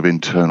a sort of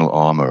internal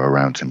armour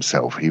around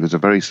himself. He was a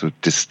very sort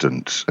of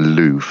distant,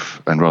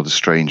 aloof and rather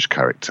strange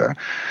character.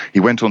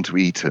 He went on to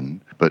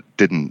Eton, but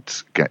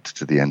didn't get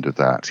to the end of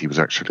that. He was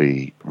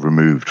actually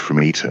removed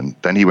from Eton.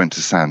 Then he went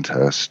to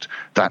Sandhurst.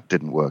 That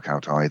didn't work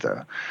out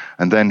either.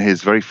 And then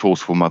his very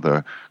forceful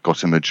mother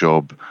got him a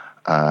job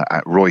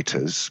at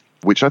Reuters,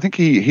 which I think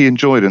he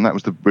enjoyed, and that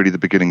was really the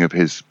beginning of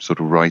his sort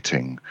of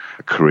writing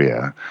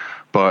career.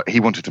 But he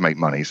wanted to make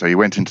money, so he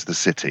went into the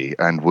city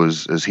and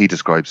was, as he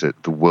describes it,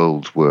 the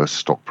world's worst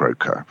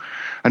stockbroker.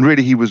 And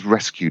really, he was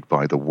rescued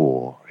by the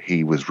war.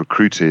 He was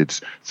recruited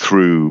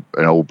through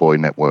an old boy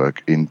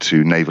network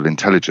into naval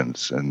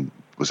intelligence and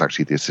was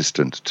actually the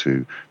assistant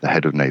to the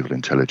head of naval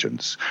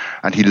intelligence.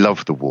 And he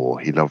loved the war.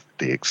 He loved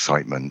the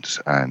excitement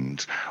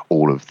and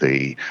all of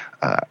the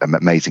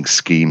amazing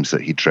schemes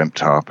that he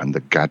dreamt up and the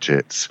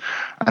gadgets.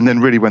 And then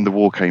really when the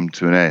war came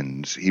to an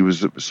end, he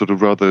was sort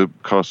of rather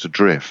cast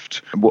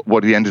adrift.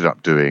 What he ended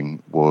up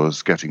doing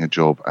was getting a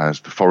job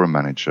as the foreign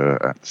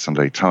manager at the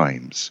Sunday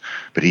Times.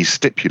 But he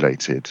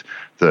stipulated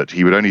that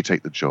he would only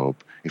take the job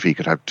if he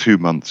could have 2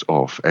 months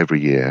off every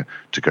year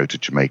to go to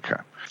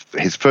Jamaica.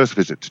 His first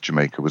visit to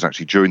Jamaica was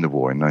actually during the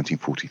war in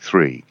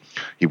 1943.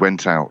 He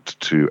went out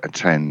to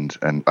attend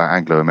an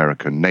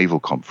Anglo-American naval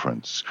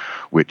conference,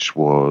 which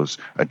was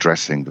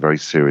addressing the very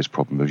serious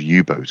problem of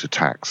U-boat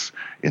attacks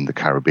in the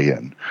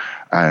Caribbean.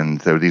 And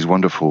there were these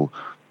wonderful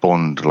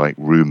Bond-like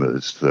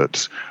rumours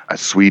that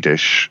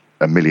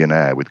a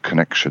millionaire with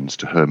connections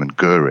to Hermann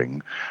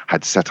Goering,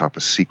 had set up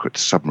a secret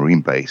submarine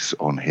base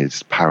on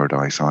his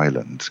Paradise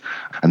Island.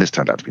 And this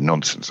turned out to be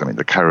nonsense. I mean,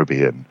 the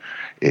Caribbean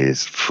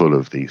is full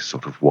of these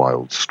sort of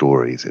wild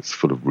stories. It's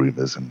full of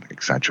rumours and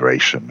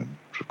exaggeration. And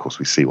of course,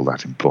 we see all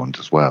that in Bond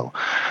as well.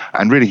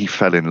 And really, he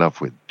fell in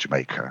love with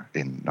Jamaica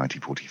in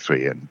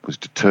 1943 and was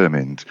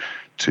determined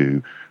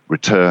to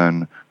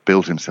return,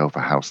 build himself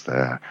a house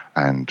there,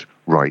 and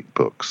write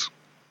books.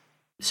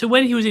 So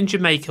when he was in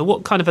Jamaica,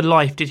 what kind of a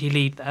life did he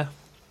lead there?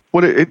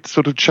 Well, it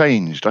sort of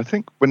changed. I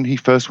think when he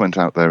first went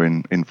out there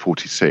in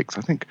 46,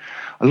 I think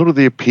a lot of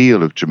the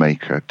appeal of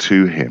Jamaica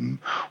to him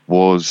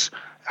was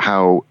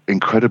how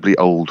incredibly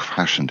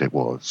old-fashioned it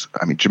was.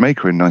 I mean,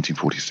 Jamaica in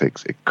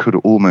 1946, it could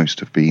almost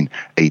have been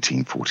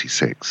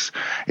 1846.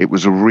 It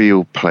was a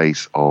real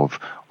place of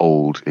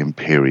old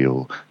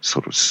imperial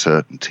sort of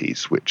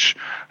certainties which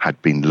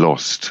had been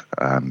lost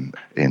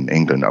in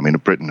England. I mean,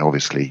 Britain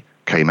obviously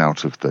came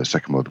out of the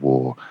Second World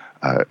War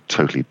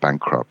totally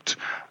bankrupt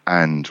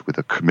and with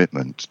a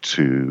commitment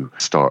to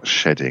start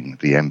shedding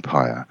the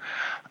empire.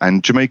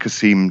 And Jamaica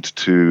seemed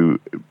to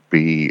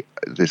be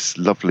this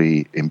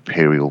lovely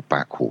imperial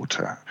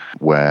backwater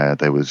where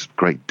there was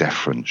great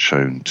deference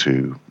shown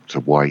to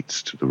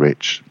whites, to the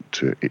rich,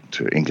 to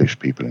English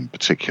people in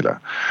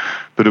particular.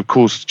 But of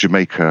course,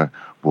 Jamaica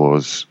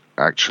was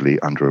actually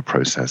under a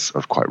process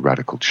of quite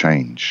radical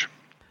change.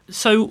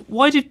 So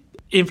why did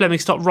Ian Fleming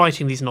start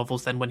writing these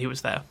novels then when he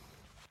was there?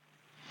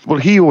 Well,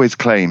 he always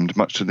claimed,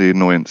 much to the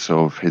annoyance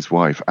of his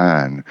wife,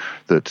 Anne,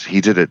 that he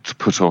did it to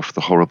put off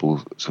the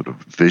horrible sort of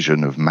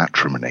vision of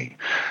matrimony.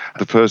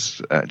 The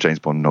first James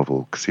Bond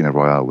novel, Casino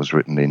Royale, was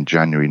written in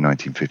January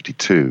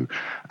 1952,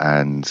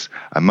 and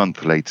a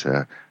month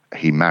later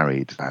he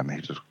married, he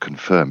was a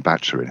confirmed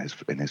bachelor in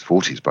his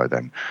 40s by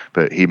then,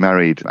 but he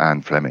married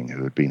Anne Fleming,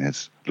 who had been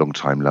his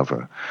longtime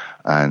lover.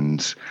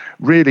 And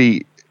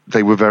really,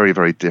 they were very,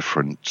 very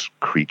different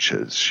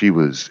creatures. She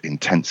was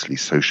intensely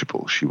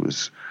sociable. She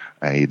was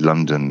a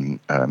London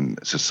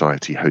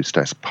society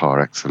hostess par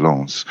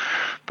excellence.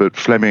 But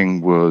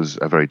Fleming was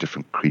a very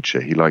different creature.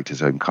 He liked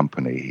his own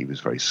company. He was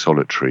very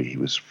solitary. He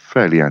was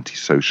fairly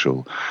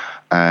antisocial.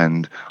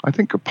 And I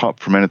think apart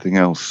from anything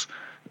else,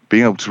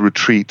 being able to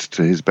retreat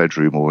to his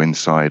bedroom or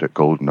inside at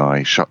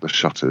GoldenEye, shut the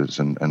shutters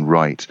and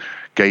write,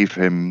 gave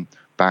him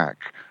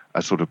back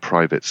a sort of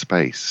private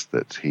space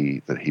that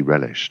he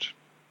relished.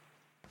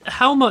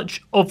 How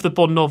much of the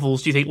Bond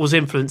novels do you think was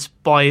influenced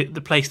by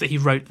the place that he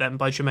wrote them,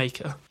 by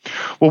Jamaica?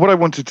 Well, what I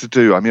wanted to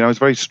do, I mean, I was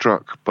very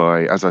struck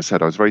by, as I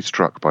said, I was very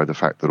struck by the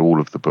fact that all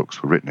of the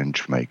books were written in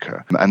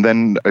Jamaica. And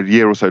then a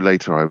year or so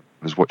later, I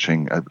was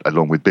watching,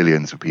 along with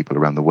billions of people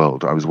around the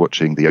world, I was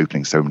watching the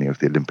opening ceremony of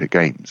the Olympic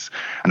Games.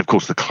 And of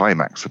course, the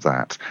climax of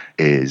that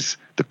is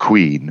the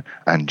Queen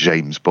and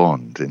James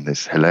Bond in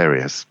this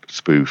hilarious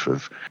spoof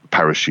of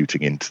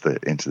parachuting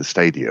into the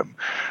stadium.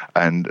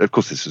 And of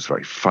course, this was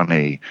very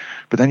funny.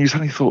 But then you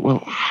suddenly thought, well,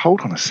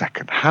 hold on a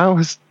second. How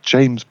has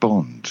James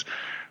Bond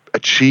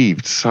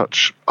achieved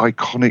such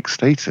iconic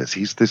status?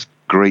 He's this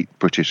great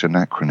British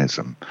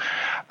anachronism.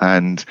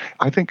 And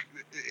I think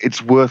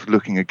it's worth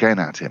looking again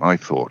at him, I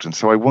thought. And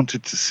so I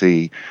wanted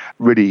to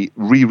really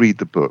reread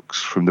the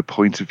books from the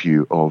point of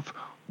view of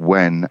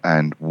when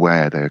and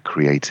where they're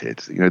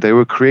created. You know, they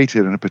were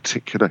created in a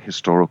particular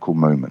historical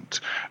moment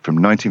from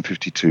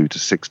 1952 to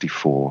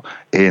 64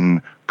 in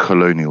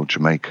colonial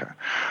Jamaica.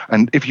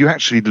 And if you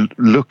actually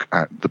look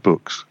at the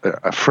books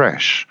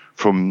afresh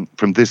from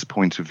this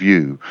point of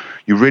view,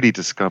 you really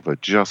discover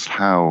just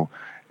how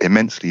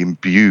immensely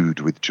imbued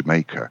with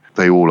Jamaica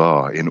they all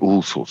are in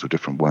all sorts of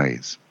different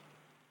ways.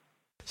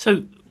 So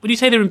when you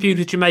say they're imbued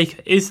with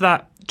Jamaica, is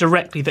that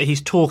directly that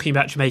he's talking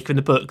about Jamaica in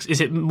the books?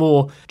 Is it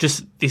more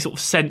just the sort of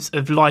sense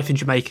of life in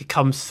Jamaica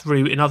comes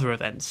through in other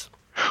events?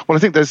 Well, I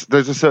think there's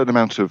a certain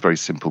amount of very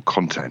simple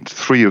content.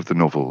 3 of the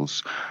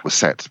novels were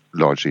set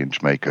largely in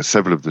Jamaica.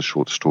 Several of the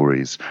short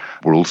stories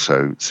were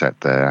also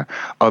set there.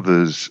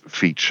 Others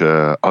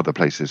feature other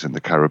places in the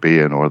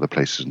Caribbean or other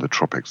places in the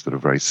tropics that are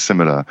very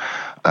similar.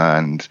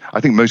 And I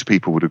think most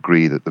people would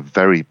agree that the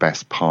very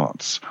best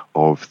parts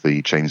of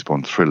the James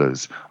Bond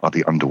thrillers are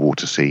the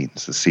underwater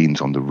scenes, the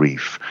scenes on the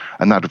reef.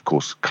 And that, of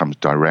course, comes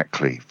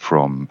directly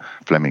from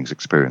Fleming's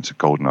experience at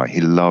GoldenEye.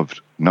 He loved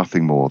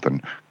nothing more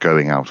than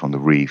going out on the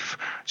reef,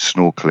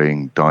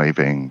 snorkeling,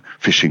 diving,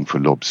 fishing for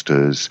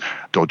lobsters,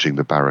 dodging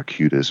the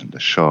barracudas and the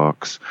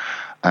sharks,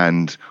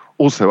 and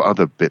also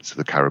other bits of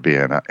the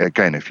Caribbean.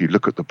 Again, if you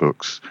look at the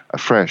books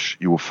afresh,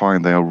 you will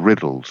find they are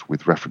riddled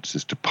with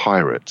references to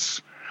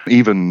pirates.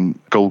 Even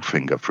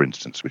Goldfinger, for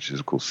instance, which is,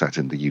 of course, set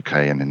in the UK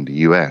and in the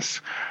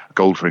US,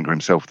 Goldfinger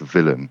himself, the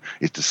villain,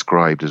 is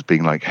described as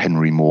being like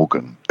Henry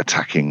Morgan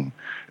attacking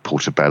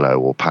Portobello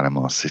or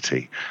Panama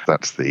City.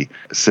 That's the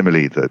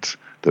simile that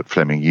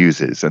Fleming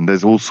uses. And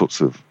there's all sorts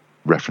of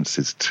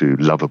references to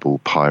lovable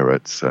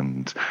pirates.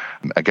 And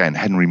again,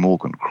 Henry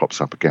Morgan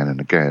crops up again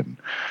and again.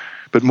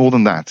 But more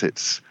than that,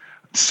 it's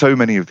so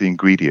many of the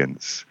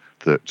ingredients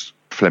that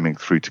Fleming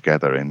threw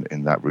together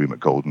in that room at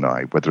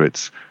GoldenEye, whether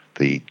it's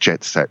the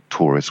jet-set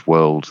tourist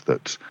world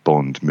that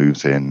Bond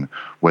moves in,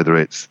 whether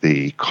it's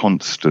the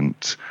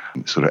constant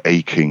sort of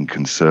aching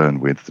concern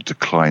with the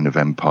decline of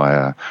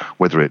empire,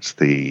 whether it's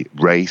the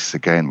race,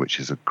 again, which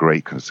is a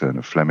great concern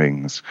of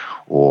Fleming's,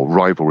 or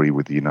rivalry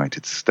with the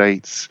United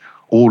States,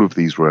 all of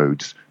these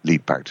roads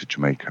lead back to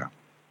Jamaica.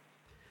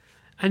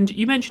 And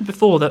you mentioned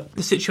before that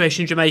the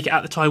situation in Jamaica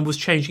at the time was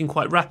changing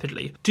quite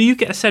rapidly. Do you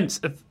get a sense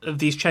of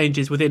these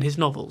changes within his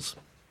novels?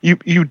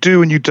 You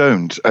do and you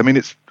don't. I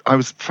mean, I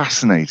was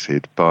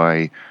fascinated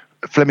by...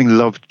 Fleming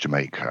loved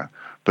Jamaica,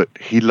 but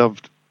he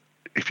loved,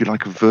 if you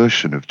like, a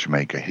version of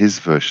Jamaica, his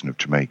version of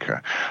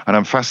Jamaica. And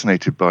I'm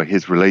fascinated by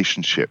his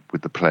relationship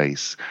with the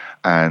place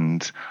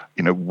and,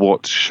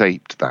 what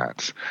shaped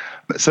that.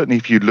 Certainly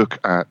if you look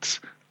at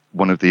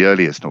one of the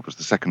earliest novels,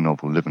 the second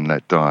novel, Live and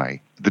Let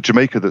Die, the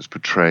Jamaica that's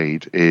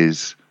portrayed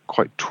is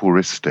quite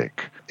touristic.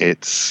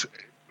 It's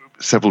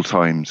several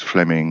times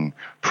Fleming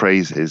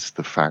praises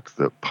the fact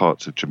that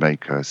parts of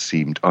Jamaica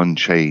seemed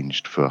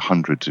unchanged for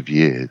hundreds of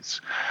years.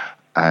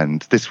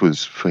 And this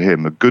was, for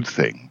him, a good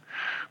thing.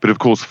 But of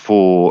course,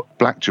 for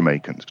black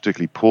Jamaicans,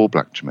 particularly poor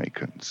black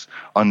Jamaicans,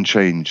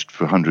 unchanged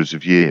for hundreds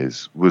of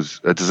years was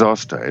a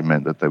disaster. It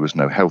meant that there was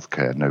no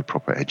healthcare, no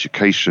proper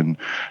education,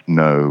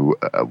 no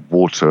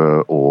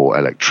water or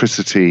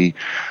electricity.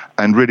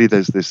 And really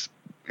there's this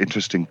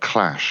interesting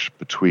clash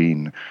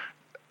between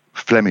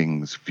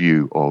Fleming's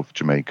view of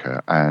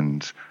Jamaica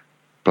and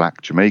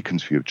black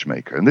Jamaicans' view of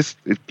Jamaica. And this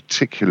is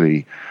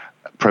particularly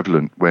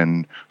prevalent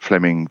when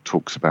Fleming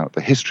talks about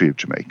the history of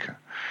Jamaica.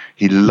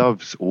 He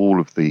loves all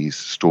of these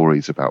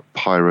stories about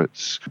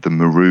pirates, the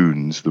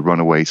Maroons, the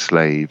runaway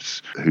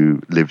slaves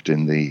who lived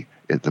in the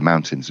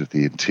mountains of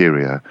the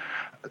interior.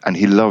 And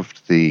he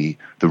loved the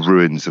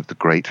ruins of the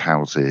great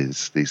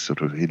houses,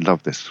 he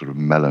loved this sort of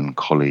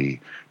melancholy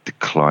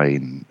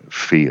decline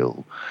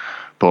feel.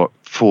 But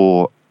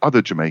for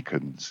other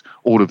Jamaicans,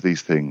 all of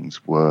these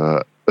things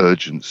were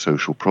urgent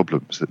social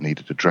problems that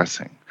needed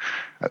addressing.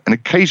 And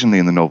occasionally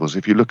in the novels,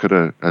 if you look at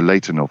a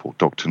later novel,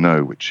 Dr.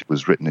 No, which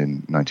was written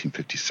in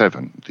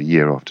 1957, the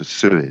year after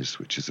Suez,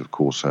 which is, of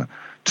course, a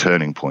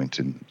turning point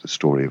in the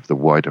story of the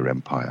wider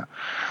empire.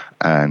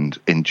 And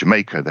in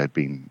Jamaica, there'd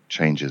been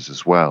changes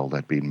as well.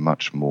 There'd been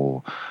much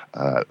more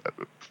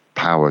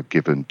power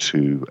given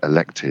to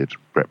elected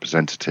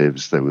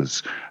representatives. There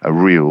was a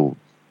real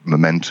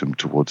momentum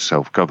towards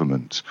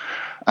self-government.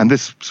 And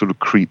this sort of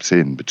creeps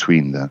in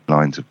between the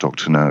lines of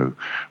Dr. No.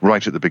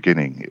 Right at the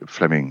beginning,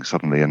 Fleming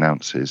suddenly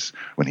announces,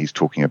 when he's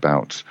talking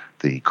about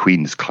the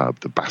Queen's Club,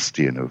 the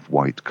bastion of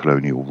white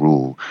colonial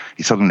rule,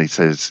 he suddenly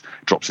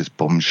drops this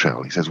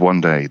bombshell. He says, one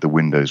day the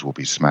windows will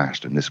be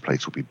smashed and this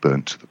place will be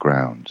burnt to the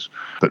ground.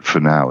 But for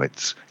now,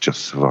 it's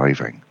just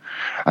surviving.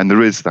 And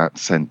there is that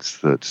sense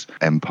that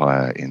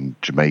empire in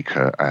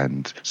Jamaica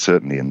and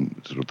certainly in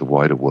sort of the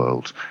wider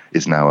world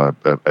is now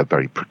a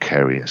very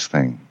precarious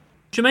thing.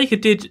 Jamaica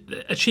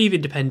did achieve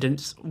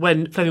independence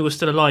when Fleming was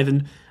still alive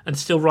and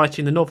still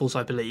writing the novels,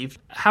 I believe.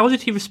 How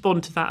did he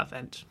respond to that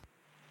event?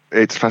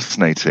 It's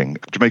fascinating.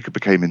 Jamaica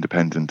became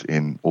independent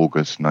in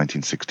August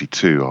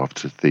 1962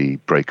 after the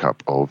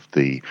breakup of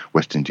the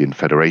West Indian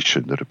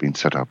Federation that had been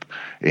set up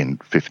in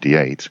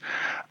 1958.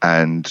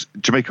 And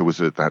Jamaica was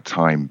at that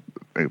time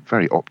a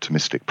very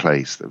optimistic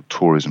place. The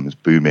tourism was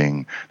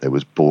booming, there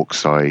was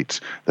bauxite,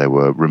 there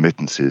were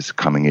remittances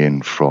coming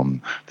in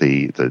from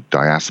the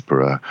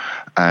diaspora,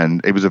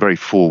 and it was a very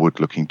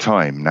forward-looking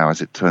time. Now, as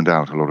it turned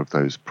out, a lot of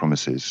those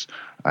promises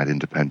at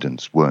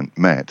independence weren't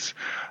met.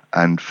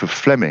 And for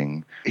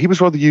Fleming, he was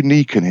rather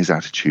unique in his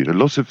attitude. A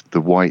lot of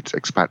the white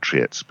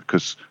expatriates,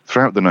 because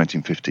throughout the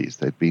 1950s,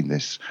 there'd been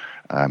this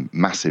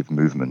massive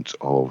movement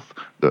of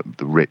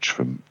the rich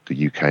from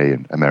the UK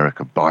and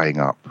America buying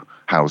up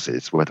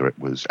houses, whether it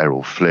was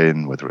Errol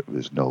Flynn, whether it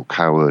was Noel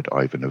Coward,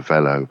 Ivan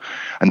Novello,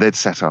 and they'd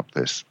set up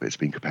this, it's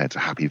been compared to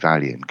Happy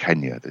Valley in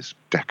Kenya, this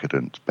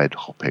decadent,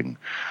 bed-hopping,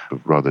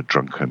 rather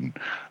drunken,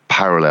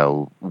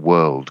 parallel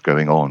world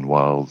going on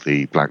while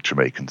the black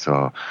Jamaicans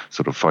are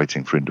sort of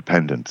fighting for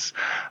independence.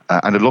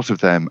 And a lot of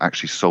them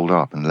actually sold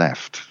up and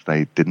left.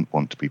 They didn't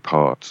want to be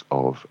part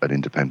of an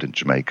independent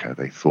Jamaica.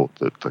 They thought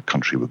that the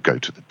country would go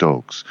to the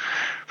dogs.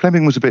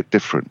 Fleming was a bit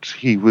different.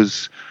 He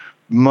was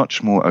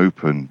much more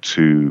open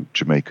to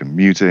Jamaican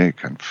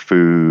music and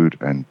food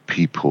and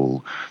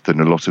people than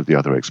a lot of the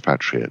other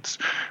expatriates.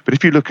 But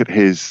if you look at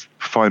his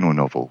final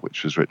novel,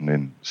 which was written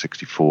in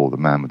 1964, The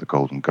Man with the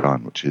Golden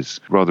Gun, which is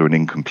rather an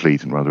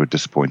incomplete and rather a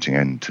disappointing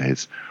end to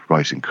his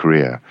writing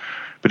career.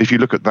 But if you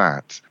look at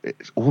that,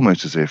 it's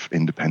almost as if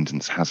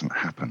independence hasn't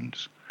happened.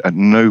 At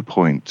no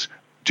point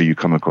do you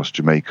come across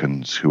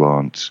Jamaicans who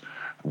aren't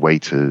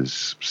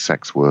waiters,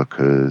 sex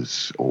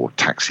workers, or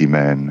taxi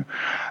men,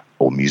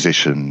 or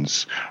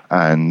musicians,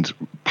 and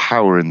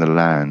power in the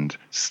land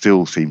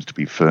still seems to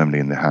be firmly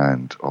in the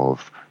hand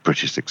of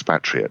British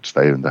expatriates.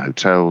 They own the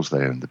hotels, they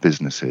own the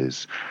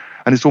businesses,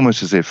 and it's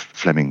almost as if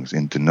Fleming's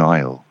in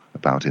denial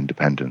about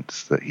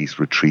independence, that he's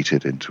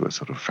retreated into a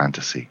sort of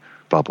fantasy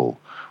bubble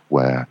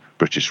where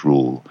British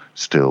rule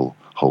still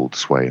holds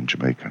sway in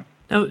Jamaica.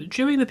 Now,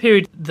 during the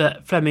period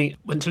that Fleming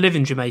went to live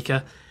in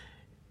Jamaica,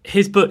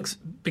 his books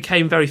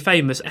became very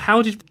famous.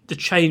 How did the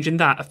change in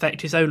that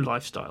affect his own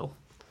lifestyle?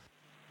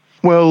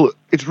 Well,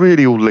 it's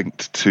really all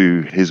linked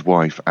to his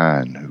wife,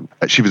 Anne.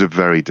 She was a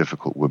very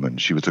difficult woman.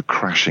 She was a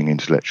crashing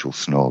intellectual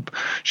snob.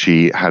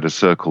 She had a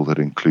circle that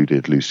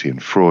included Lucian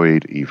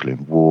Freud,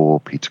 Evelyn Waugh,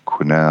 Peter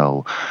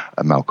Quinnell,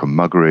 Malcolm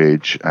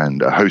Muggeridge,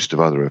 and a host of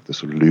other of the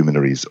sort of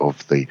luminaries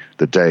of the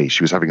day.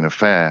 She was having an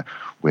affair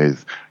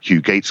with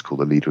Hugh Gaitskell,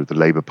 the leader of the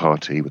Labour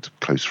Party, was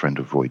a close friend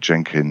of Roy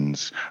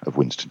Jenkins, of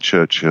Winston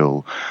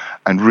Churchill,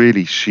 and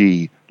really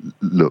she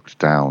looked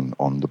down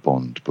on the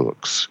Bond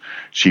books.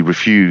 She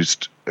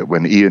refused,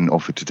 when Ian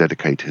offered to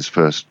dedicate his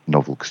first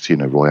novel,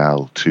 Casino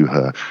Royale, to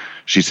her,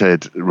 she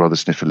said rather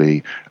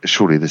sniffily,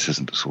 surely this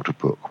isn't the sort of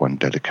book one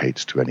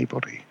dedicates to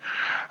anybody.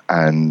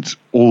 And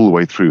all the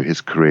way through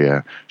his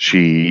career,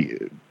 she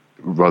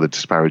rather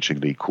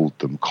disparagingly called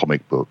them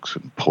comic books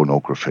and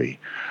pornography,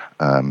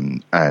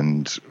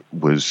 and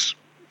was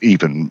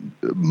even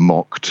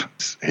mocked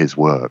his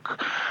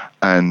work.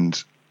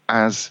 And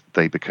as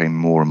they became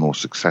more and more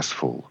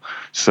successful,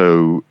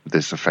 so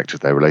this affected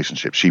their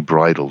relationship. She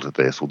bridled at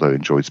this, although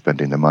enjoyed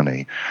spending the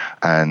money,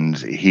 and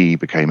he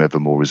became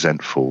ever more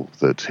resentful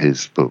that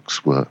his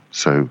books were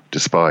so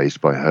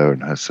despised by her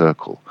and her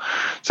circle.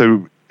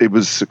 So it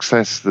was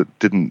success that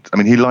didn't... I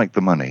mean, he liked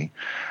the money,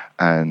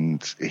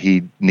 and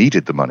he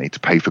needed the money to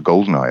pay for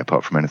Goldeneye,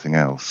 apart from anything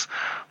else.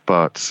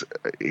 But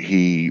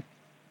he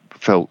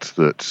felt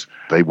that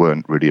they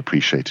weren't really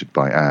appreciated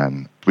by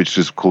Anne, which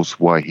is, of course,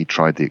 why he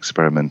tried the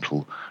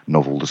experimental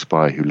novel The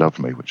Spy Who Loved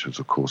Me, which was,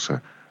 of course,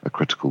 a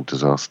critical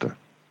disaster.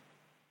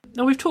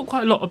 Now, we've talked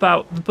quite a lot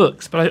about the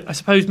books, but I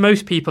suppose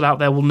most people out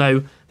there will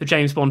know the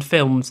James Bond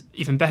films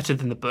even better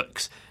than the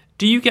books.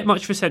 Do you get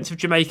much of a sense of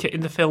Jamaica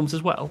in the films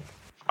as well?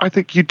 I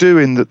think you do,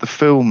 in that the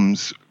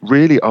films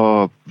really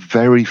are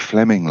very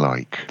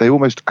Fleming-like. They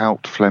almost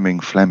out-Fleming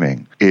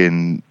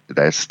in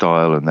their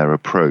style and their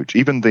approach.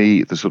 Even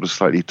the sort of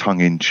slightly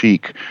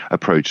tongue-in-cheek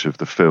approach of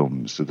the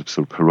films, the sort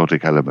of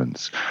parodic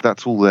elements,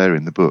 that's all there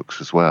in the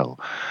books as well.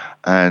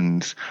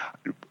 And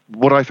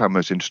what I found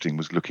most interesting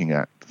was looking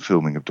at the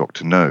filming of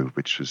Dr. No,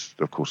 which was,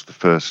 of course, the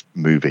first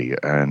movie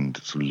and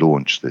sort of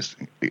launched this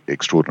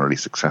extraordinarily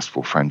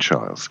successful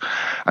franchise.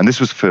 And this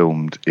was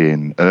filmed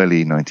in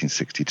early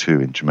 1962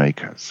 in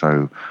Jamaica,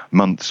 so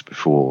months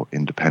before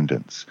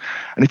independence.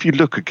 And if you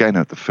look again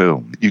at the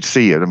film, you'd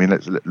see it. I mean,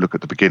 let's look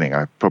at the beginning.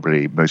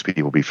 Probably most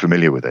people will be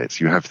familiar with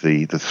it. You have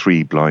the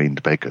three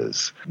blind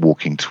beggars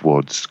walking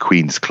towards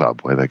Queen's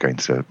Club, where they're going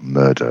to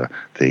murder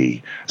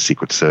the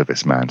Secret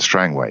Service man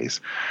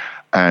Strangways.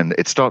 And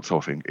it starts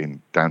off in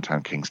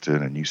downtown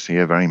Kingston, and you see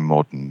a very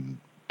modern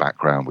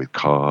background with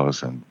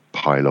cars and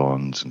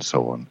pylons and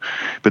so on.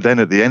 But then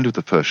at the end of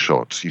the first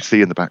shot, you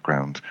see in the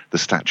background the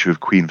statue of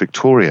Queen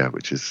Victoria,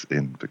 which is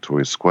in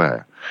Victoria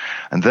Square.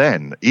 And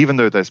then, even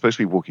though they're supposed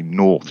to be walking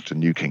north to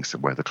New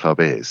Kingston, where the club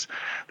is,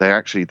 they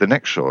actually, the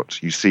next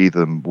shot, you see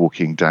them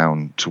walking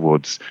down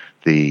towards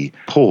the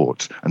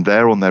port, and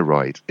there on their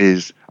right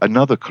is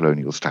another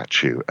colonial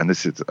statue. And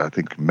this is, I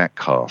think,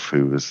 Metcalfe,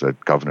 who was a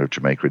governor of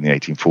Jamaica in the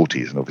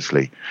 1840s and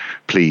obviously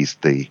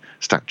pleased the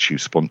statue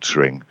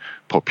sponsoring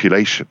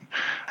population.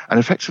 And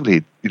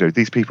effectively, you know,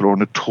 these people are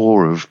on a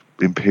tour of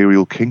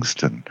Imperial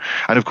Kingston.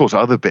 And of course,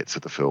 other bits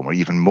of the film are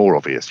even more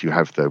obvious. You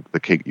have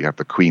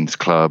the Queen's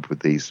Club with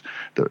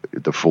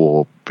the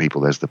four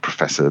people. There's the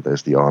professor,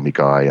 there's the army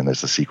guy, and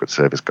there's the Secret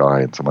Service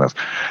guy and someone else.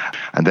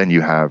 And then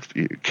you have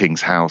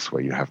King's House,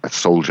 where you have a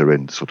soldier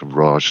in sort of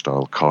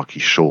Raj-style khaki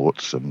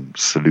shorts and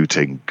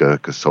saluting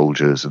Gurkha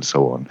soldiers and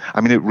so on.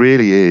 I mean, it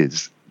really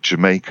is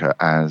Jamaica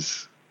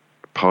as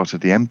part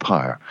of the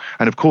empire.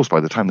 And of course, by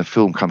the time the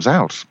film comes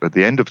out at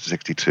the end of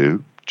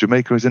 1962,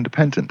 Jamaica is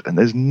independent, and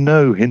there's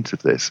no hint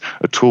of this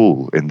at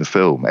all in the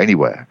film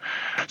anywhere.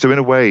 So in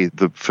a way,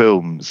 the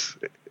films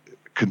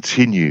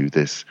continue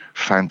this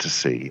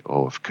fantasy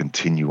of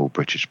continual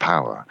British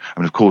power. I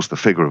mean, of course, the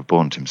figure of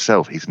Bond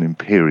himself, he's an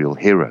imperial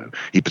hero.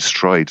 He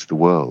bestrides the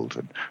world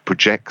and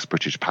projects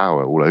British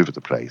power all over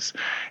the place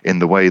in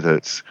the way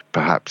that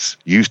perhaps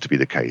used to be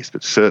the case,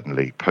 but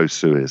certainly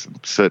post-Suez and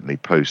certainly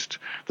post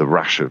the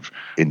rush of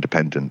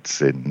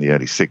independence in the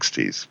early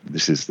 60s.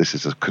 This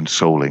is a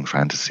consoling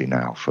fantasy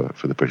now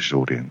for the British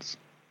audience.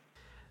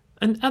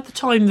 And at the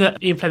time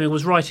that Ian Fleming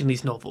was writing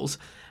these novels,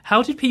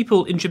 how did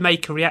people in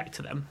Jamaica react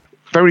to them?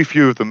 Very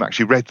few of them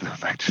actually read them,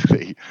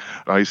 actually.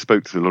 I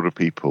spoke to a lot of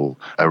people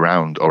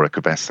around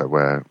Oricabessa,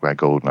 where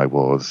Goldeneye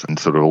was, and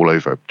sort of all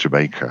over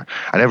Jamaica.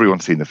 And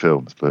everyone's seen the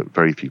films, but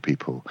very few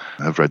people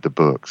have read the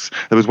books.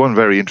 There was one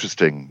very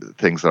interesting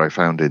thing that I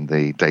found in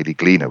the Daily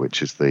Gleaner,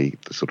 which is the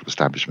sort of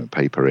establishment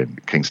paper in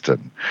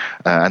Kingston.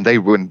 And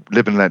when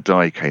Live and Let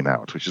Die came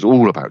out, which is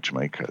all about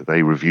Jamaica,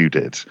 they reviewed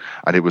it.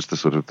 And it was the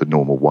sort of the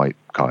normal white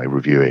guy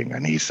reviewing.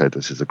 And he said,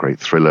 this is a great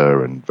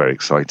thriller and very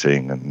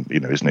exciting. And,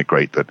 isn't it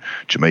great that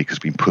Jamaica's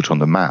been put on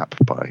the map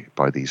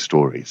by these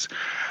stories.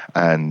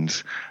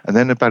 And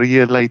then about a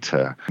year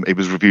later, it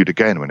was reviewed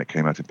again when it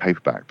came out in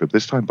paperback, but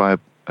this time by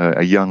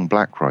a young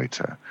black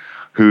writer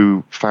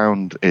who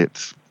found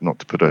it, not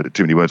to put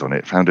too many words on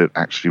it, found it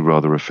actually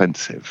rather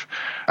offensive.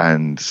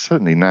 And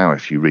certainly now,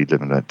 if you read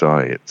Live and Let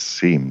Die, it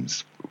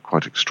seems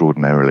quite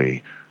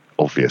extraordinarily,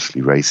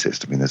 obviously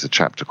racist. I mean, there's a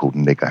chapter called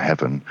Nigger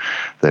Heaven.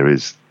 There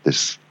is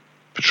this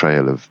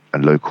portrayal of a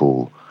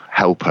local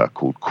helper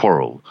called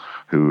Quarrel,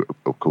 who,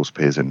 of course,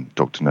 appears in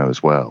Dr. No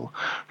as well,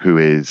 who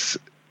is,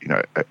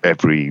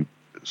 every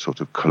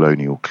sort of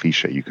colonial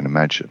cliche you can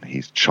imagine.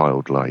 He's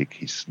childlike,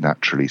 he's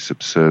naturally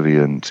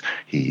subservient,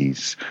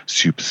 he's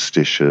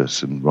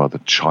superstitious and rather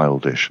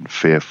childish and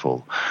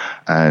fearful.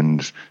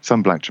 And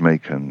some black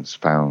Jamaicans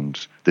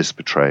found this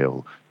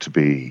portrayal to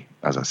be,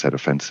 as I said,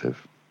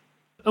 offensive.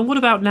 And what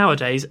about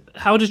nowadays?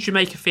 How does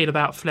Jamaica feel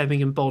about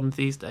Fleming and Bond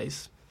these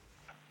days?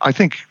 I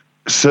think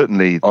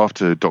certainly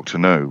after Dr.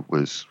 No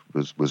was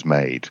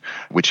made,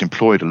 which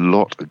employed a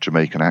lot of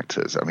Jamaican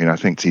actors. I mean, I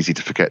think it's easy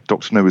to forget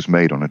Dr. No was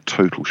made on a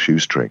total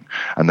shoestring,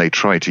 and they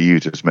tried to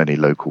use as many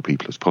local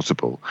people as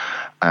possible.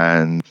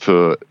 And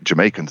for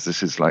Jamaicans,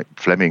 this is like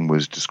Fleming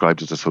was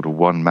described as a sort of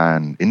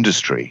one-man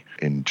industry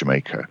in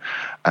Jamaica.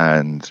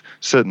 And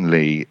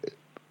certainly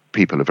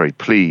people are very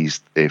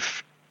pleased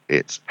if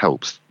it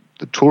helps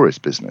the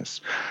tourist business.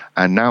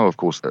 And now, of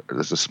course,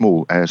 there's a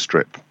small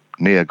airstrip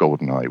near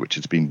Goldeneye, which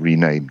has been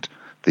renamed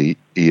the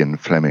Ian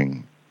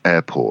Fleming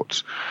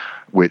Airport,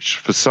 which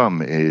for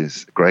some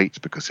is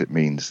great because it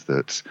means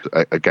that,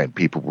 again,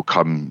 people will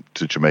come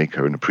to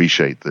Jamaica and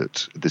appreciate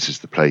that this is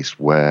the place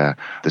where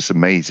this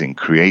amazing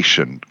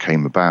creation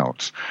came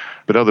about.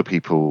 But other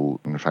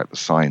people, in fact, the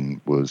sign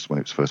was, when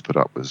it was first put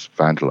up, was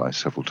vandalized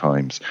several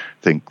times,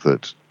 think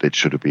that it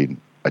should have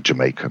been a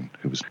Jamaican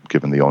who was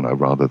given the honour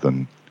rather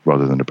than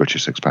a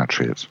British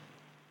expatriate.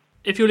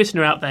 If you're a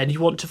listener out there and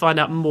you want to find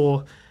out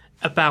more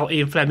about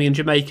Ian Fleming and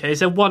Jamaica, is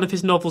there one of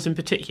his novels in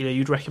particular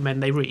you'd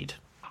recommend they read?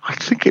 I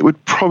think it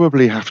would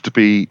probably have to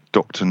be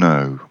Dr.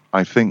 No.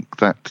 I think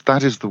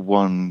that is the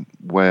one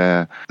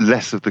where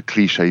less of the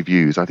cliche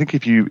views. I think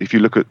if you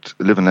look at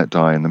Live and Let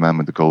Die and The Man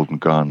with the Golden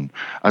Gun,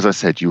 as I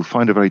said, you'll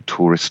find a very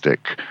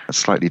touristic,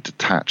 slightly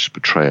detached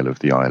portrayal of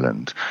the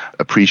island,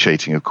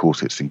 appreciating, of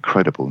course, its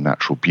incredible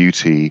natural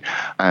beauty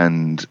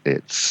and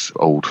its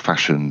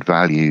old-fashioned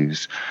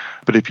values.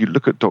 But if you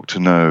look at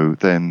Dr. No,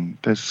 then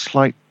there's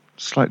slightly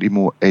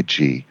more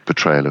edgy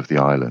portrayal of the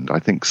island. I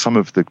think some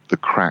of the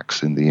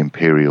cracks in the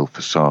imperial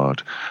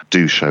facade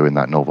do show in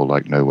that novel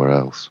like nowhere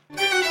else.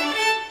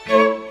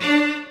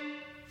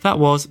 That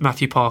was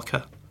Matthew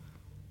Parker.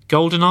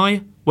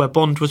 Goldeneye, Where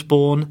Bond Was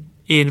Born,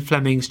 Ian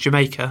Fleming's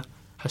Jamaica,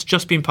 has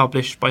just been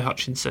published by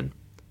Hutchinson.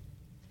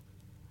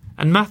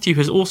 And Matthew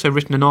has also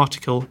written an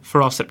article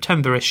for our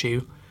September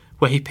issue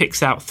where he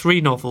picks out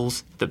 3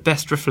 novels that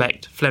best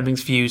reflect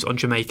Fleming's views on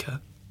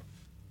Jamaica.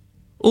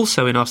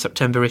 Also in our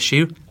September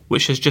issue,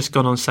 which has just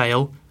gone on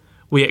sale,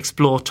 we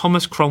explore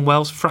Thomas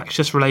Cromwell's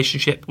fractious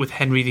relationship with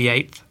Henry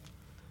VIII.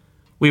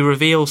 We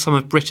reveal some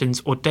of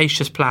Britain's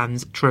audacious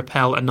plans to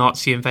repel a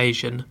Nazi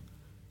invasion.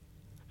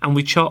 And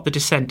we chart the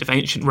descent of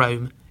ancient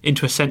Rome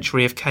into a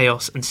century of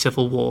chaos and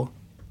civil war.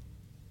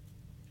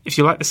 If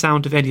you like the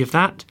sound of any of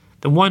that,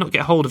 then why not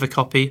get hold of a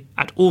copy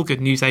at all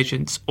good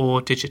newsagents or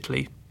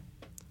digitally.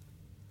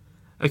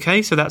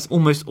 OK, so that's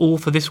almost all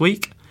for this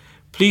week.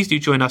 Please do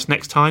join us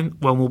next time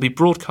when we'll be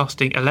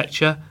broadcasting a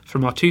lecture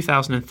from our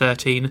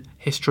 2013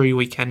 History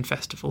Weekend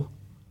Festival.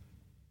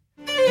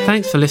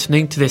 Thanks for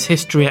listening to this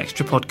History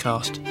Extra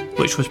podcast,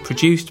 which was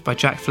produced by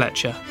Jack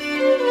Fletcher.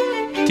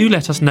 Do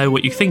let us know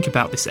what you think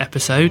about this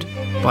episode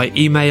by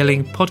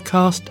emailing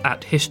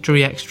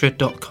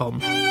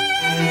podcast@historyextra.com,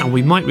 and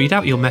we might read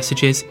out your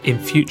messages in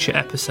future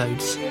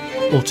episodes.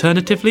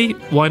 Alternatively,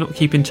 why not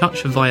keep in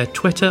touch via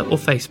Twitter or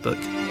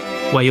Facebook,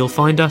 where you'll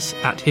find us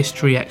at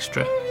History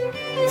Extra.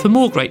 For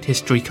more great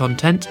history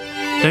content,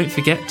 don't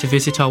forget to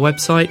visit our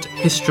website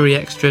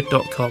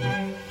historyextra.com,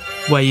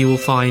 where you will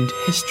find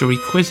history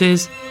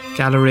quizzes,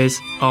 galleries,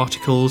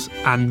 articles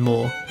and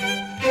more.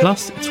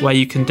 Plus, it's where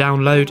you can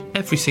download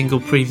every single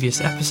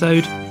previous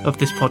episode of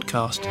this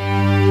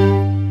podcast.